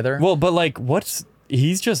that either. Well, but like,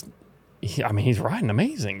 he's riding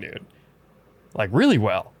amazing, dude. Like, really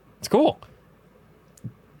well. It's cool.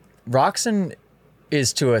 Roxon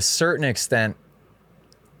is, to a certain extent,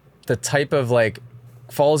 the type of, like,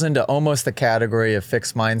 falls into almost the category of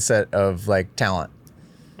fixed mindset of, like, talent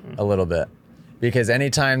a little bit. Because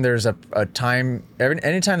anytime there's anytime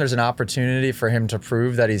there's an opportunity for him to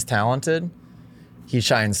prove that he's talented, he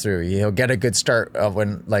shines through. He'll get a good start of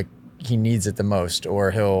when, like, he needs it the most, or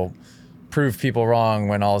he'll prove people wrong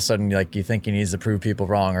when all of a sudden, like, you think he needs to prove people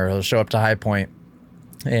wrong, or he'll show up to High Point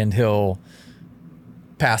and he'll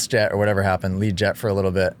pass Jet or whatever happened, lead Jet for a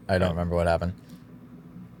little bit. I don't remember what happened.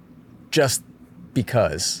 Just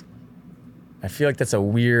because. I feel like that's a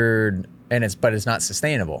weird, but it's not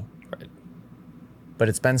sustainable. Right. But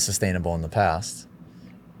it's been sustainable in the past.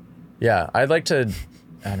 Yeah, I'd like to,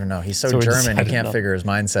 I don't know. He's so German, he can't figure his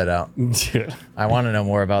mindset out. Dude. I want to know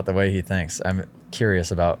more about the way he thinks. I'm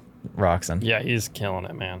curious about Roxon. Yeah, he's killing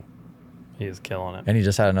it, man. He's killing it. And he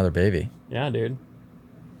just had another baby. Yeah, dude.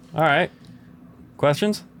 All right.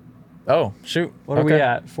 Questions? Oh, shoot. What are we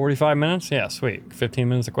at? 45 minutes? Yeah, sweet. 15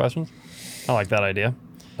 minutes of questions? I like that idea.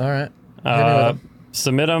 All right.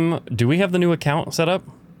 Submit them. Do we have the new account set up?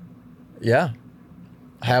 Yeah.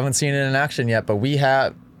 I haven't seen it in action yet, but we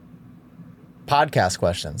have podcast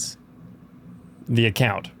questions. The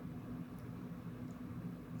account.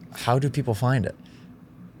 How do people find it?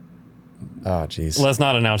 Oh, geez. Let's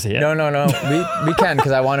not announce it yet. No. We can,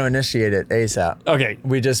 because I want to initiate it ASAP. Okay.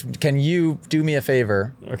 Can you do me a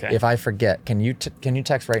favor? Okay. If I forget, can you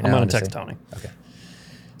text right now? I'm going to text Tony. Okay.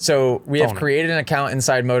 So we have created an account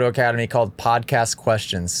inside Moto Academy called Podcast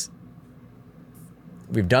Questions.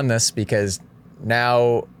 We've done this because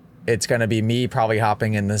now it's going to be me probably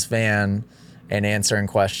hopping in this van and answering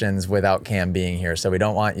questions without Cam being here. So we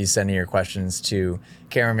don't want you sending your questions to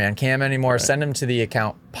Cameraman Cam anymore. Right. Send them to the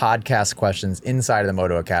account Podcast Questions inside of the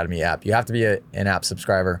Moto Academy app. You have to be an app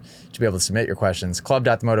subscriber to be able to submit your questions.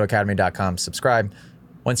 club.themotoacademy.com. Subscribe.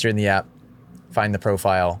 Once you're in the app, find the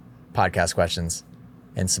profile, Podcast Questions,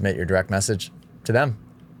 and submit your direct message to them.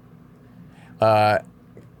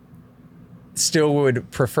 Still would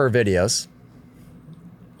prefer videos.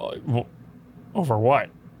 Over what?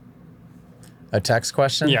 A text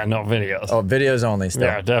question? Yeah, no, videos. Oh, videos only still.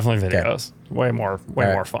 Yeah, definitely videos. Okay. Way more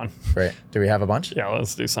fun. Great. Do we have a bunch? Yeah,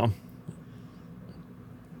 let's do some.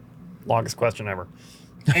 Longest question ever.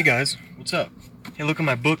 Hey guys, what's up? Hey, look at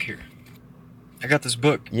my book here. I got this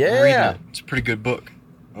book. Yeah. I'm reading it. It's a pretty good book.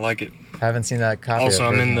 I like it. Haven't seen that copy. Also,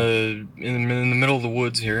 I'm in the middle of the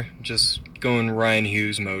woods here, just going Ryan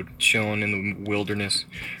Hughes mode, chilling in the wilderness,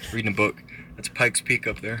 reading a book. That's Pikes Peak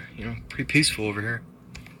up there. You know, pretty peaceful over here.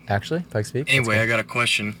 Actually, Pikes Peak. Anyway, I got a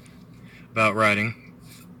question. about riding.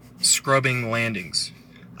 Scrubbing landings.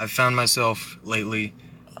 I've found myself lately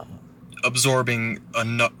absorbing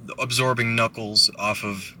knuckles off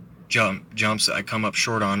of jumps that I come up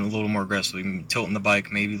short on a little more aggressively, tilting the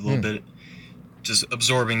bike maybe a little bit, just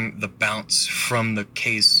absorbing the bounce from the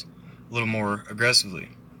case a little more aggressively.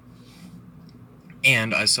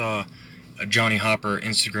 And I saw a Johnny Hopper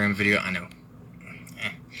Instagram video. I know.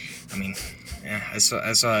 I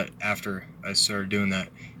saw it after I started doing that.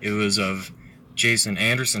 It was of Jason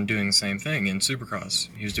Anderson doing the same thing in Supercross.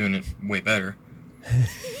 He was doing it way better.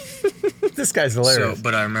 This guy's hilarious.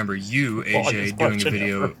 But I remember you, AJ, doing a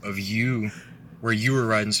video of you where you were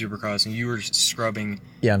riding Supercross and you were scrubbing.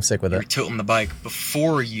 Yeah, I'm sick with you were it. tilting the bike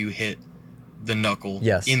before you hit the knuckle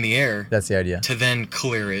in the air. That's the idea. To then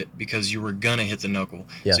clear it because you were gonna hit the knuckle.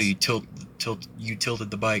 Yes. So you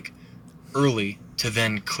tilted the bike early to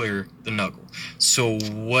then clear the knuckle. So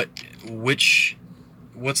what's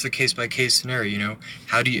the case by case scenario? You know,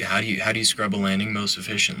 how do you scrub a landing most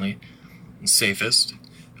efficiently and safest?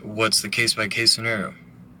 What's the case by case scenario?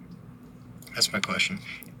 That's my question.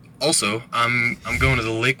 Also, I'm going to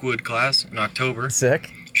the Lakewood class in October.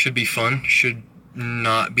 Sick. Should be fun. Should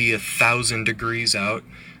not be 1,000 degrees out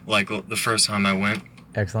like the first time I went.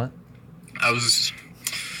 Excellent. I was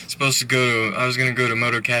going to go to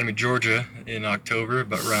Moto Academy, Georgia in October,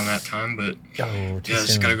 but around that time, but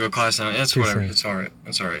just got to go to class now. It's whatever. It's all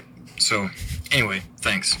right. So, anyway,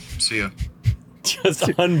 thanks. See ya. Just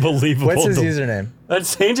unbelievable. What's his username?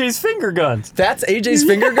 That's AJ's finger guns. That's AJ's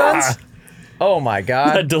finger guns? Oh my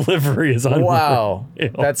God. That delivery is unreal. Wow.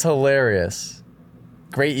 That's hilarious.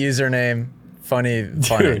 Great username. Funny.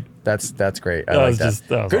 Dude. That's great. I like that.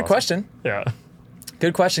 That was Good awesome. question. Yeah.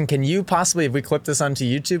 Good question. Can you possibly, if we clip this onto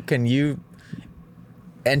YouTube, can you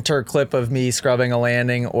enter a clip of me scrubbing a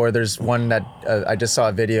landing? Or there's one that I just saw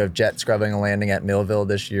a video of Jet scrubbing a landing at Millville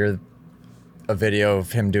this year. A video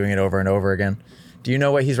of him doing it over and over again. Do you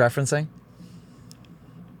know what he's referencing?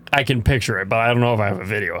 I can picture it, but I don't know if I have a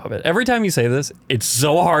video of it. Every time you say this, it's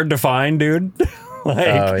so hard to find, dude.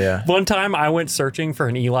 Oh, yeah. One time I went searching for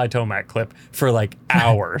an Eli Tomac clip for like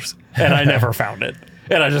hours, and I never found it.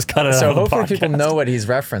 And I just cut it out. So of the hopefully podcast. people know what he's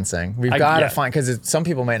referencing. We've got to find, because some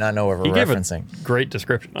people might not know what we're He gave a referencing. great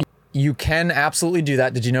description. You can absolutely do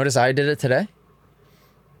that. Did you notice I did it today?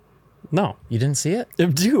 No. You didn't see it?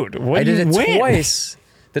 Dude, what I did it when? twice.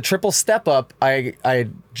 The triple step up, I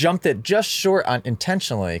jumped it just short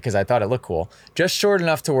intentionally because I thought it looked cool. Just short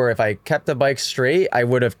enough to where if I kept the bike straight, I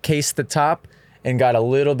would have cased the top and got a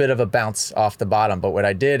little bit of a bounce off the bottom. But what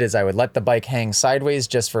I did is I would let the bike hang sideways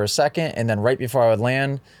just for a second, and then right before I would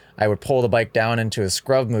land, I would pull the bike down into a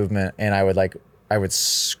scrub movement, and I would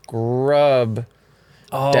scrub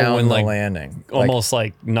down the landing. Almost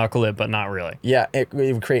like knuckle it, but not really. Yeah, it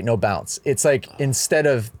would create no bounce. It's like instead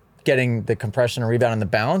of getting the compression and rebound and the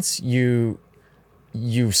bounce, you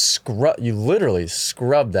literally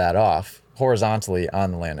scrub that off horizontally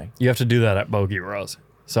on the landing. You have to do that at Bogey Rose.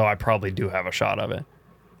 So I probably do have a shot of it.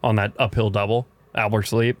 On that uphill double,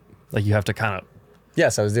 Albert's Leap. Like you have to kind of...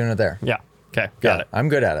 Yes, I was doing it there. Yeah. Okay, got it. I'm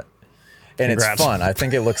good at it. And Congrats. It's fun. I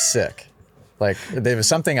think it looks sick. Like there was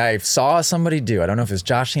something I saw somebody do. I don't know if it was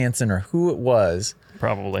Josh Hansen or who it was.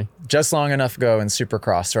 Probably. Just long enough ago in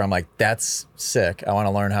Supercross where I'm like, that's sick. I want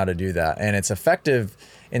to learn how to do that. And it's effective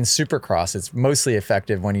in Supercross. It's mostly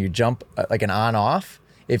effective when you jump like an on-off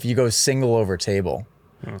if you go single over table.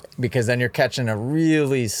 Because then you're catching a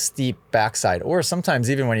really steep backside. Or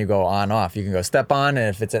sometimes even when you go on-off, you can go step on, and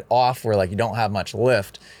if it's an off where like you don't have much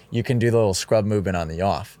lift, you can do the little scrub movement on the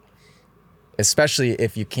off. Especially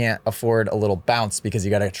if you can't afford a little bounce because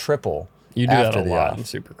you got to triple. You do that after a the lot off. in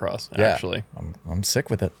Supercross, Yeah, actually. I'm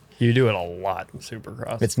sick with it. You do it a lot in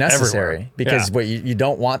Supercross. It's necessary Everywhere. because Yeah. what you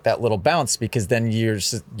don't want that little bounce because then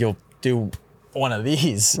you'll do one of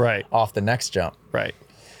these Right. off the next jump. Right.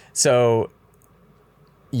 So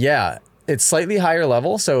yeah, it's slightly higher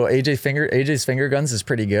level. So AJ's finger guns is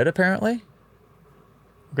pretty good apparently.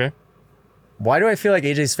 Okay. Why do I feel like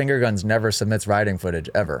AJ's finger guns never submits riding footage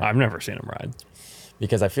ever? I've never seen him ride.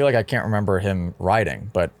 Because I feel like I can't remember him riding.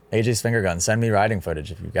 But AJ's finger guns, send me riding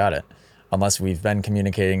footage if you got it. Unless we've been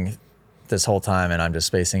communicating this whole time and I'm just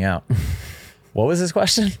spacing out. What was his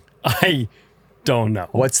question? I don't know.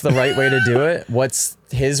 What's the right way to do it? What's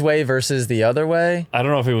his way versus the other way? I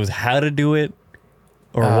don't know if it was how to do it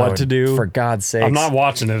or what to do. For God's sake. I'm not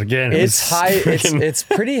watching it again. It's high. freaking- It's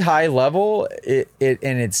pretty high level. And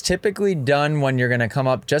it's typically done when you're going to come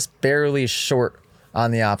up just barely short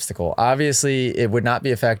on the obstacle. Obviously, it would not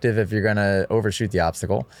be effective if you're going to overshoot the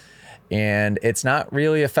obstacle. And it's not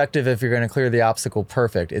really effective if you're going to clear the obstacle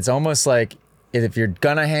perfect. It's almost like if you're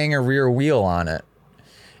going to hang a rear wheel on it,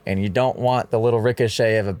 and you don't want the little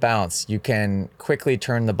ricochet of a bounce, you can quickly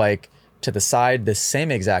turn the bike to the side the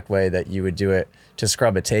same exact way that you would do it to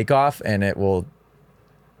scrub a takeoff, and it will,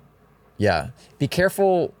 be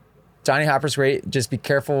careful. Johnny Hopper's great. Just be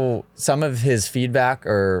careful. Some of his feedback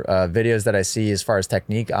or videos that I see as far as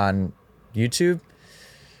technique on YouTube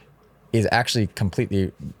is actually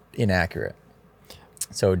completely inaccurate.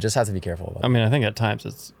 So just have to be careful about it. I mean, I think at times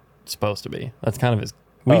it's supposed to be. That's kind of his.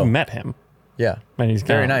 We've met him. Yeah. And he's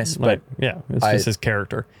very kinda, nice. like, but yeah, it's just his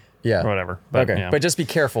character. Yeah. Or whatever. But, okay. yeah. But just be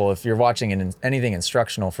careful if you're watching anything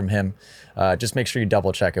instructional from him. Just make sure you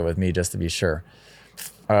double check it with me just to be sure.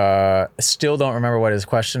 Still don't remember what his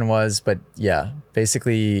question was, but yeah,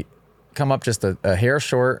 basically come up just a hair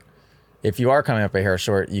short. If you are coming up a hair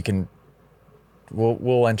short, you can,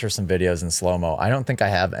 we'll enter some videos in slow-mo. I don't think I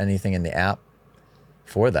have anything in the app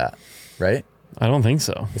for that, right? I don't think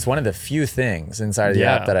so. It's one of the few things inside of the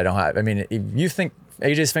app that I don't have. I mean, if you think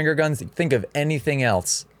AJ's finger guns, think of anything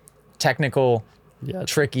else, technical,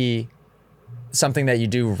 tricky, something that you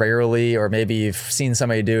do rarely, or maybe you've seen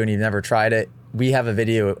somebody do and you've never tried it. We have a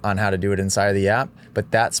video on how to do it inside of the app,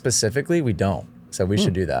 but that specifically we don't. So we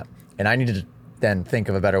should do that. And I need to then think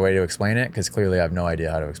of a better way to explain it, because clearly I have no idea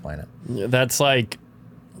how to explain it. That's like,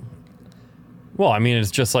 well, I mean,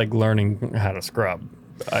 it's just like learning how to scrub.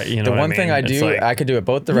 You know the what one I mean? thing I It's do, like, I could do it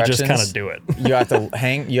both directions. You just kind of do it. You have to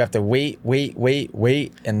hang, you have to wait,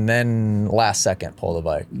 and then last second pull the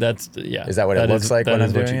bike. That's Is that what it looks like when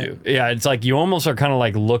I'm doing it? Yeah, it's like you almost are kind of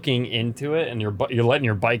like looking into it, and you're letting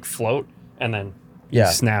your bike float, and then you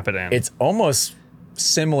snap it in. It's almost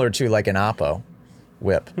similar to like an Oppo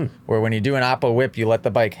whip, where when you do an Oppo whip, you let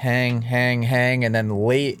the bike hang, and then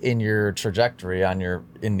late in your trajectory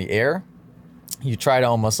in the air, you try to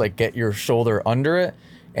almost like get your shoulder under it,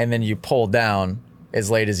 and then you pull down as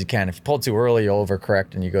late as you can. If you pull too early, you'll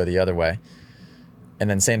overcorrect and you go the other way. And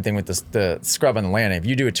then same thing with the scrub on the landing. If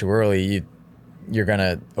you do it too early, you're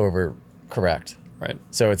gonna overcorrect. Right.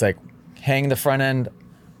 So it's like hang the front end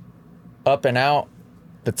up and out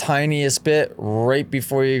the tiniest bit right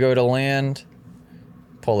before you go to land.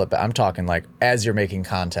 Pull it back. I'm talking like as you're making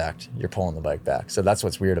contact, you're pulling the bike back. So that's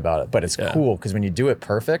what's weird about it. But it's cool because when you do it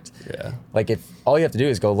perfect, like if all you have to do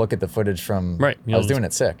is go look at the footage from, I was doing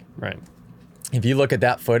it sick. Right. If you look at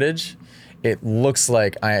that footage, it looks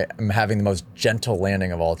like I am having the most gentle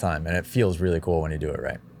landing of all time. And it feels really cool when you do it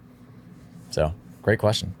right. So great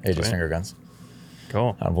question. AJ's finger guns.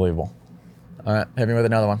 Cool. Unbelievable. All right. Hit me with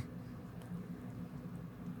another one.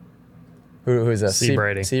 Who's that? C.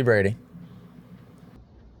 Brady. C. Brady.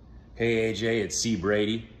 Hey AJ, it's C.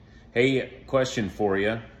 Brady. Hey, question for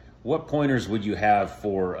you. What pointers would you have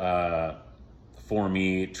for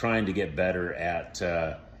me trying to get better at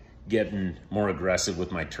getting more aggressive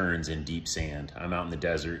with my turns in deep sand? I'm out in the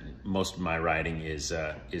desert. Most of my riding is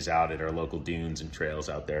out at our local dunes and trails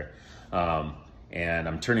out there, and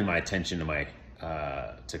I'm turning my attention to my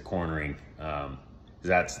to cornering.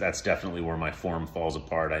 That's definitely where my form falls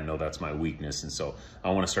apart. I know that's my weakness, and so I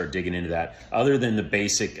want to start digging into that. Other than the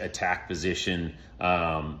basic attack position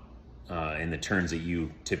and the turns that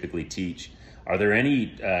you typically teach, are there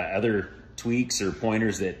any other tweaks or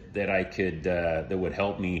pointers that I could that would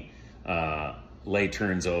help me lay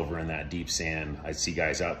turns over in that deep sand? I see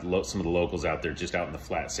guys out, some of the locals out there just out in the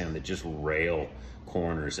flat sand that just rail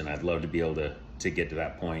corners, and I'd love to be able to get to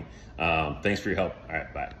that point. Thanks for your help. All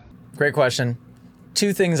right, bye. Great question.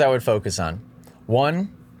 Two things I would focus on.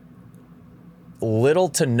 One, little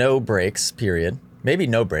to no brakes, period. Maybe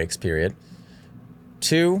no brakes, period.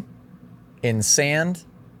 Two, in sand,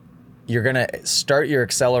 you're going to start your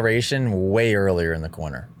acceleration way earlier in the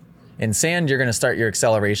corner. In sand, you're going to start your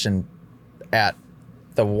acceleration at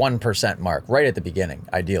the 1% mark, right at the beginning,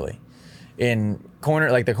 ideally. In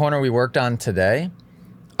corner, like the corner we worked on today,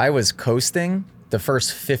 I was coasting the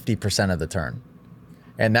first 50% of the turn.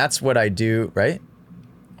 And that's what I do, right?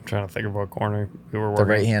 I'm trying to think of what corner we were working.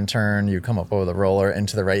 The right-hand turn, you come up over the roller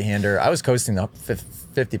into the right-hander. I was coasting the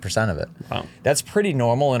 50% of it. Wow. That's pretty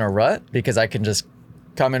normal in a rut because I can just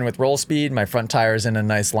come in with roll speed. My front tire's in a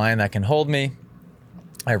nice line that can hold me.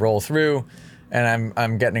 I roll through, and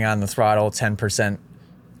I'm getting on the throttle 10%,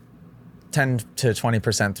 10 to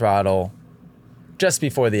 20% throttle just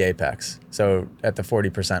before the apex. So at the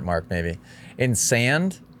 40% mark maybe. In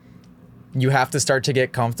sand, you have to start to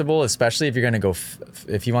get comfortable, especially if you're going to go,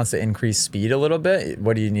 if he wants to increase speed a little bit.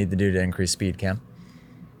 What do you need to do to increase speed, Cam?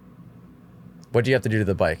 What do you have to do to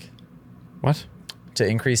the bike? What? To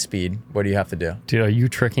increase speed, what do you have to do? Dude, are you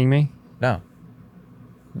tricking me? No.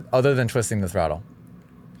 Other than twisting the throttle.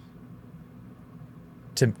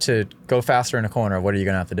 To go faster in a corner, what are you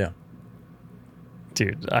going to have to do?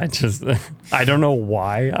 Dude, I don't know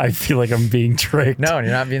why I feel like I'm being tricked. No,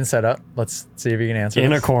 you're not being set up. Let's see if you can answer In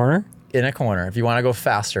this. a corner? In a corner. If you want to go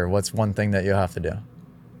faster, what's one thing that you have to do?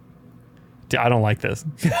 Dude, I don't like this.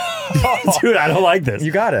 Dude, I don't like this.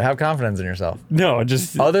 You got it. Have confidence in yourself. No,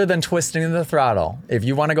 just Other than twisting the throttle, if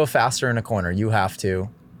you want to go faster in a corner, you have to.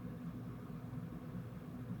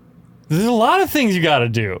 there's a lot of things you got to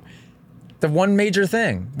do. The one major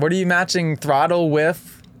thing. What are you matching throttle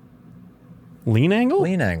with? Lean angle?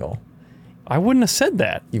 Lean angle. I wouldn't have said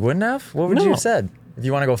that. You wouldn't have? What would you No. have said? If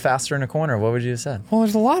you want to go faster in a corner, what would you have said? Well,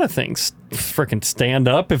 there's a lot of things. Freaking stand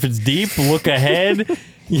up if it's deep, look ahead,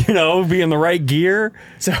 be in the right gear.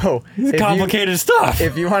 So It's complicated stuff.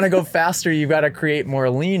 If you want to go faster, you've got to create more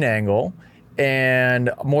lean angle.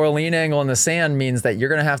 And more lean angle in the sand means that you're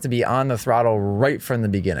going to have to be on the throttle right from the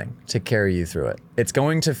beginning to carry you through it. It's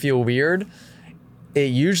going to feel weird.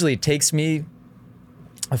 It usually takes me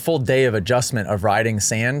a full day of adjustment of riding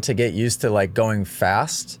sand to get used to like going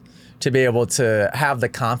fast, to be able to have the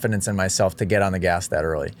confidence in myself to get on the gas that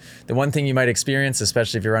early. The one thing you might experience,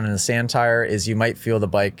 especially if you're running a sand tire, is you might feel the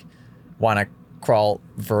bike want to crawl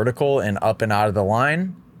vertical and up and out of the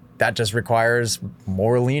line. That just requires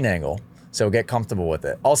more lean angle. So get comfortable with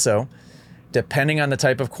it. Also, depending on the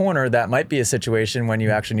type of corner, that might be a situation when you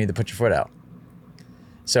actually need to put your foot out.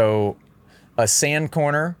 So a sand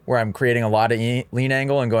corner where I'm creating a lot of lean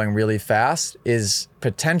angle and going really fast is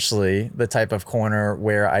potentially the type of corner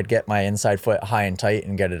where I'd get my inside foot high and tight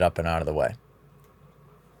and get it up and out of the way.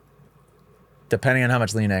 Depending on how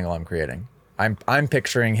much lean angle I'm creating. I'm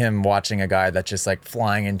picturing him watching a guy that's just like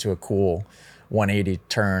flying into a cool 180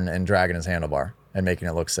 turn and dragging his handlebar and making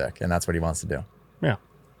it look sick. And that's what he wants to do. Yeah.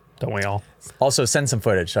 Don't we all? Also send some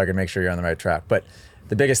footage so I can make sure you're on the right track. But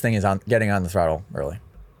the biggest thing is getting on the throttle early.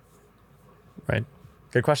 Right.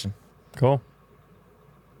 Good question. Cool.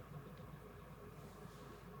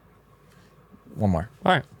 One more.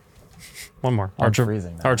 All right. One more. I'm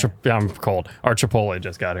freezing now. Yeah, I'm cold. Our Chipotle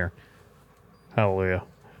just got here. Hallelujah.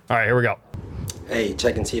 All right, here we go. Hey,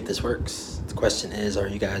 check and see if this works. The question is, are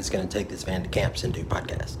you guys going to take this van to camps and do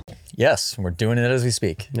podcasts? Yes, we're doing it as we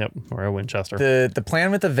speak. Yep, we're at Winchester. The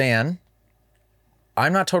plan with the van,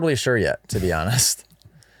 I'm not totally sure yet, to be honest.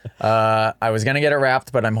 I was going to get it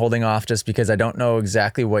wrapped, but I'm holding off just because I don't know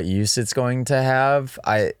exactly what use it's going to have.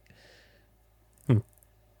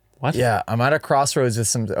 What? Yeah, I'm at a crossroads with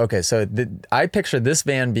some. Okay, so I picture this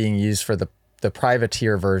van being used for the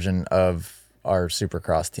privateer version of our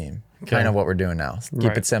Supercross team. Okay. Kind of what we're doing now. Keep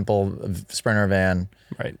Right. it simple, sprinter van,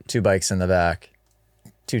 Right. 2 bikes in the back,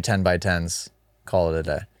 2 10x10s, call it a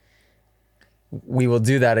day. We will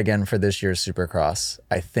do that again for this year's Supercross,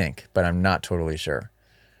 I think, but I'm not totally sure.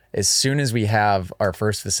 As soon as we have our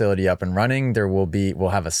first facility up and running, we'll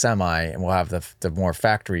have a semi and we'll have the more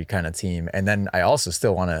factory kind of team. And then I also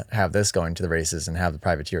still want to have this going to the races and have the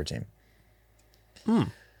privateer team.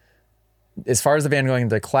 As far as the van going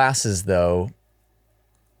into classes though,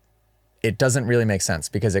 it doesn't really make sense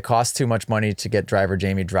because it costs too much money to get driver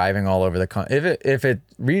Jamie driving all over the if it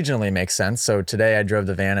regionally makes sense. So today I drove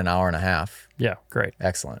the van an hour and a half. Yeah, great.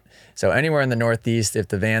 Excellent. So anywhere in the Northeast, if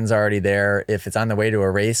the van's already there, if it's on the way to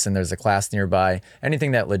a race and there's a class nearby,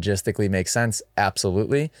 anything that logistically makes sense,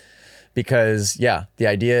 absolutely. Because yeah, the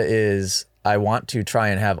idea is I want to try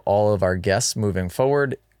and have all of our guests moving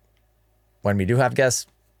forward, when we do have guests,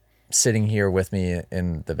 sitting here with me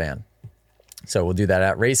in the van. So we'll do that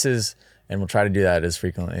at races and we'll try to do that as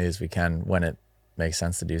frequently as we can when it makes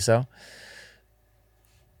sense to do so.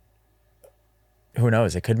 Who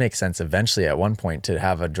knows? It could make sense eventually at one point to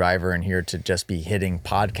have a driver in here to just be hitting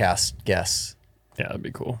podcast guests. Yeah, that'd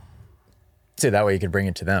be cool. So that way you could bring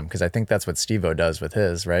it to them. Cause I think that's what Steve-O does with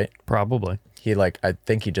his, right? Probably. I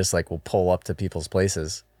think he just will pull up to people's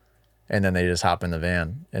places and then they just hop in the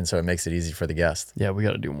van. And so it makes it easy for the guest. Yeah, we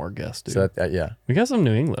got to do more guests, dude. So yeah, We got some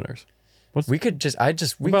New Englanders. we could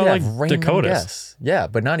about, have like, random Dakotas? guests. Yeah,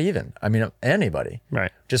 but not even. I mean, anybody.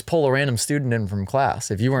 Right. Just pull a random student in from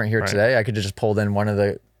class. If you weren't here Right. today, I could have just pulled in one of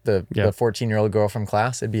the Yeah. 14-year-old girl from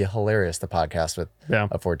class. It'd be hilarious to podcast with Yeah.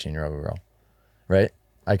 a 14-year-old girl, right?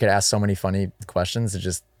 I could ask so many funny questions to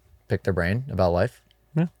just pick their brain about life.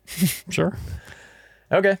 Yeah. Sure.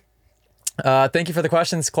 Okay. Thank you for the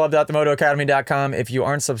questions. Club.themotoacademy.com. If you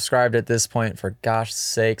aren't subscribed at this point, for gosh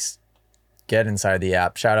sakes, get inside the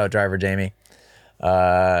app. Shout out driver Jamie.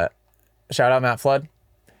 Shout out Matt Flood.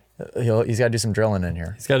 He's got to do some drilling in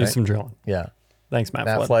here. He's got to right? do some drilling. Yeah. Thanks, Matt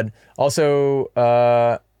Matt Flood. Flood.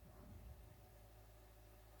 Also,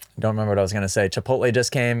 don't remember what I was going to say. Chipotle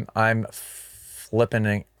just came. I'm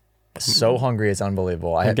flipping so hungry. It's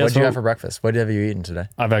unbelievable. What guess did you what- have for breakfast? What have you eaten today?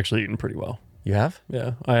 I've actually eaten pretty well. You have?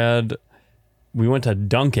 Yeah. I had we went to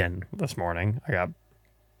Dunkin' this morning. I got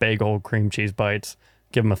bagel cream cheese bites.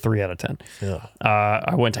 Give them a 3 out of 10.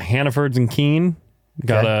 I went to Hannaford's and Keene.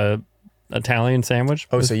 Got a Italian sandwich.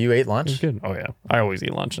 Oh, so you ate It was lunch? good. Oh yeah, I always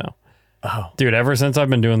eat lunch now. Oh, Dude, ever since I've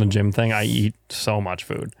been doing the gym thing, I eat so much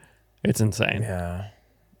food. It's insane. yeah.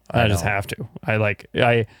 I just know. have to.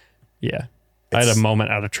 I had a moment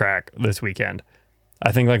out of track this weekend.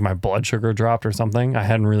 I think like my blood sugar dropped or something. I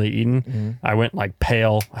hadn't really eaten. Mm-hmm. I went like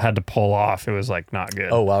pale, had to pull off. It was like not good.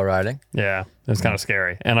 Oh, while riding? Yeah, it was kind of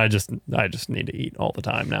scary. And I just need to eat all the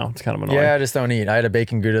time now. It's kind of annoying. Yeah, I just don't eat. I had a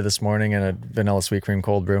bacon Gouda this morning and a vanilla sweet cream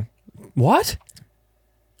cold brew What?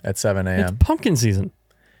 at 7 It's a.m. pumpkin season.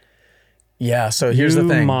 Yeah, so here's the You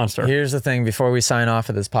thing. monster. Here's the thing before we sign off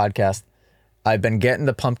of this podcast. I've been getting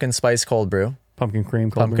the pumpkin spice cold brew, Pumpkin cream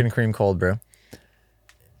cold pumpkin brew. cream cold brew.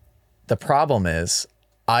 The problem is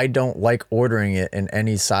I don't like ordering it in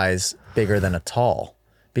any size bigger than a tall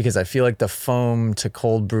because I feel like the foam to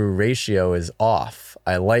cold brew ratio is off.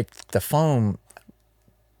 I like the foam.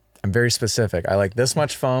 I'm very specific. I like this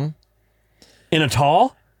much foam In a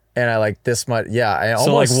tall? and I like this much. Yeah, I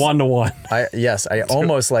So almost like 1-to-1. I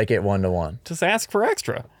almost like it 1-to-1. Just ask for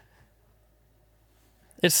extra.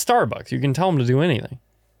 It's Starbucks. You can tell them to do anything.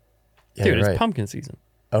 Yeah, Dude, you're it's right. pumpkin season.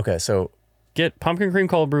 Okay, so Get pumpkin cream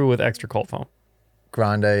cold brew with extra cold foam.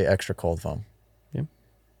 grande extra cold foam.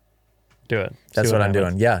 Do it. That's See what I'm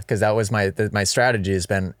happens. doing. Yeah, because that was my strategy has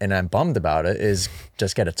been, and I'm bummed about it, is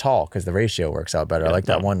just get a tall because the ratio works out better. I like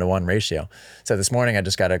that 1-to-1 ratio. So this morning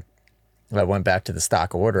I went back to the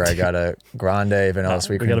stock order. I got a grande vanilla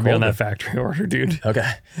sweet We cream got to be on cold that factory order, dude. brew.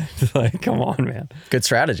 Okay, Like, come on, man. good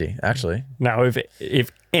strategy actually. Now,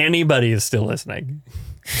 if anybody is still listening,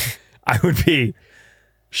 I would be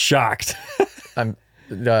shocked. I'm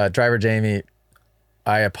driver Jamie.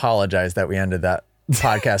 I apologize that we ended that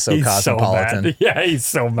podcast so He's so cosmopolitan. mad. Yeah, he's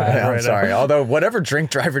so mad I'm right sorry. now. Although whatever drink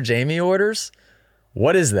driver Jamie orders,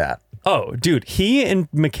 what is that? Oh, dude, he and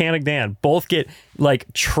Mechanic Dan both get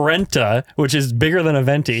like Trenta, which is bigger than a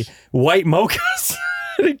Venti, white mochas.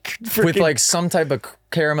 With like some type of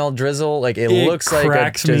caramel drizzle. Like it looks like a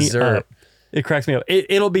cracks me dessert. up. It cracks me up.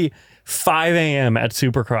 It'll be 5 a.m. at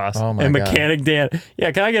Supercross. Oh my and God. Mechanic Dan,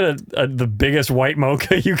 yeah, can I get the biggest white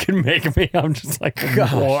mocha you can make me? I'm just like,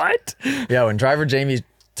 what? Yeah, when driver Jamie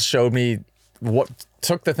showed me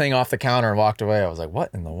took the thing off the counter and walked away, I was like, "What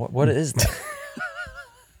in the what is that?"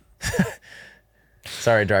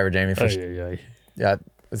 Sorry, driver Jamie. Yeah,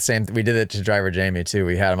 the same. We did it to driver Jamie too.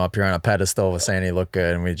 We had him up here on a pedestal with saying he looked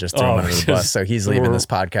good, and we just threw him under the bus. So he's leaving this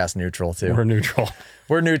podcast neutral too. We're neutral.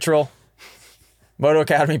 We're neutral. Moto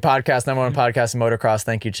Academy podcast, #1 podcast in motocross.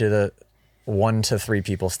 Thank you to the 1 to 3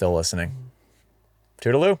 people still listening.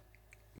 Toodaloo.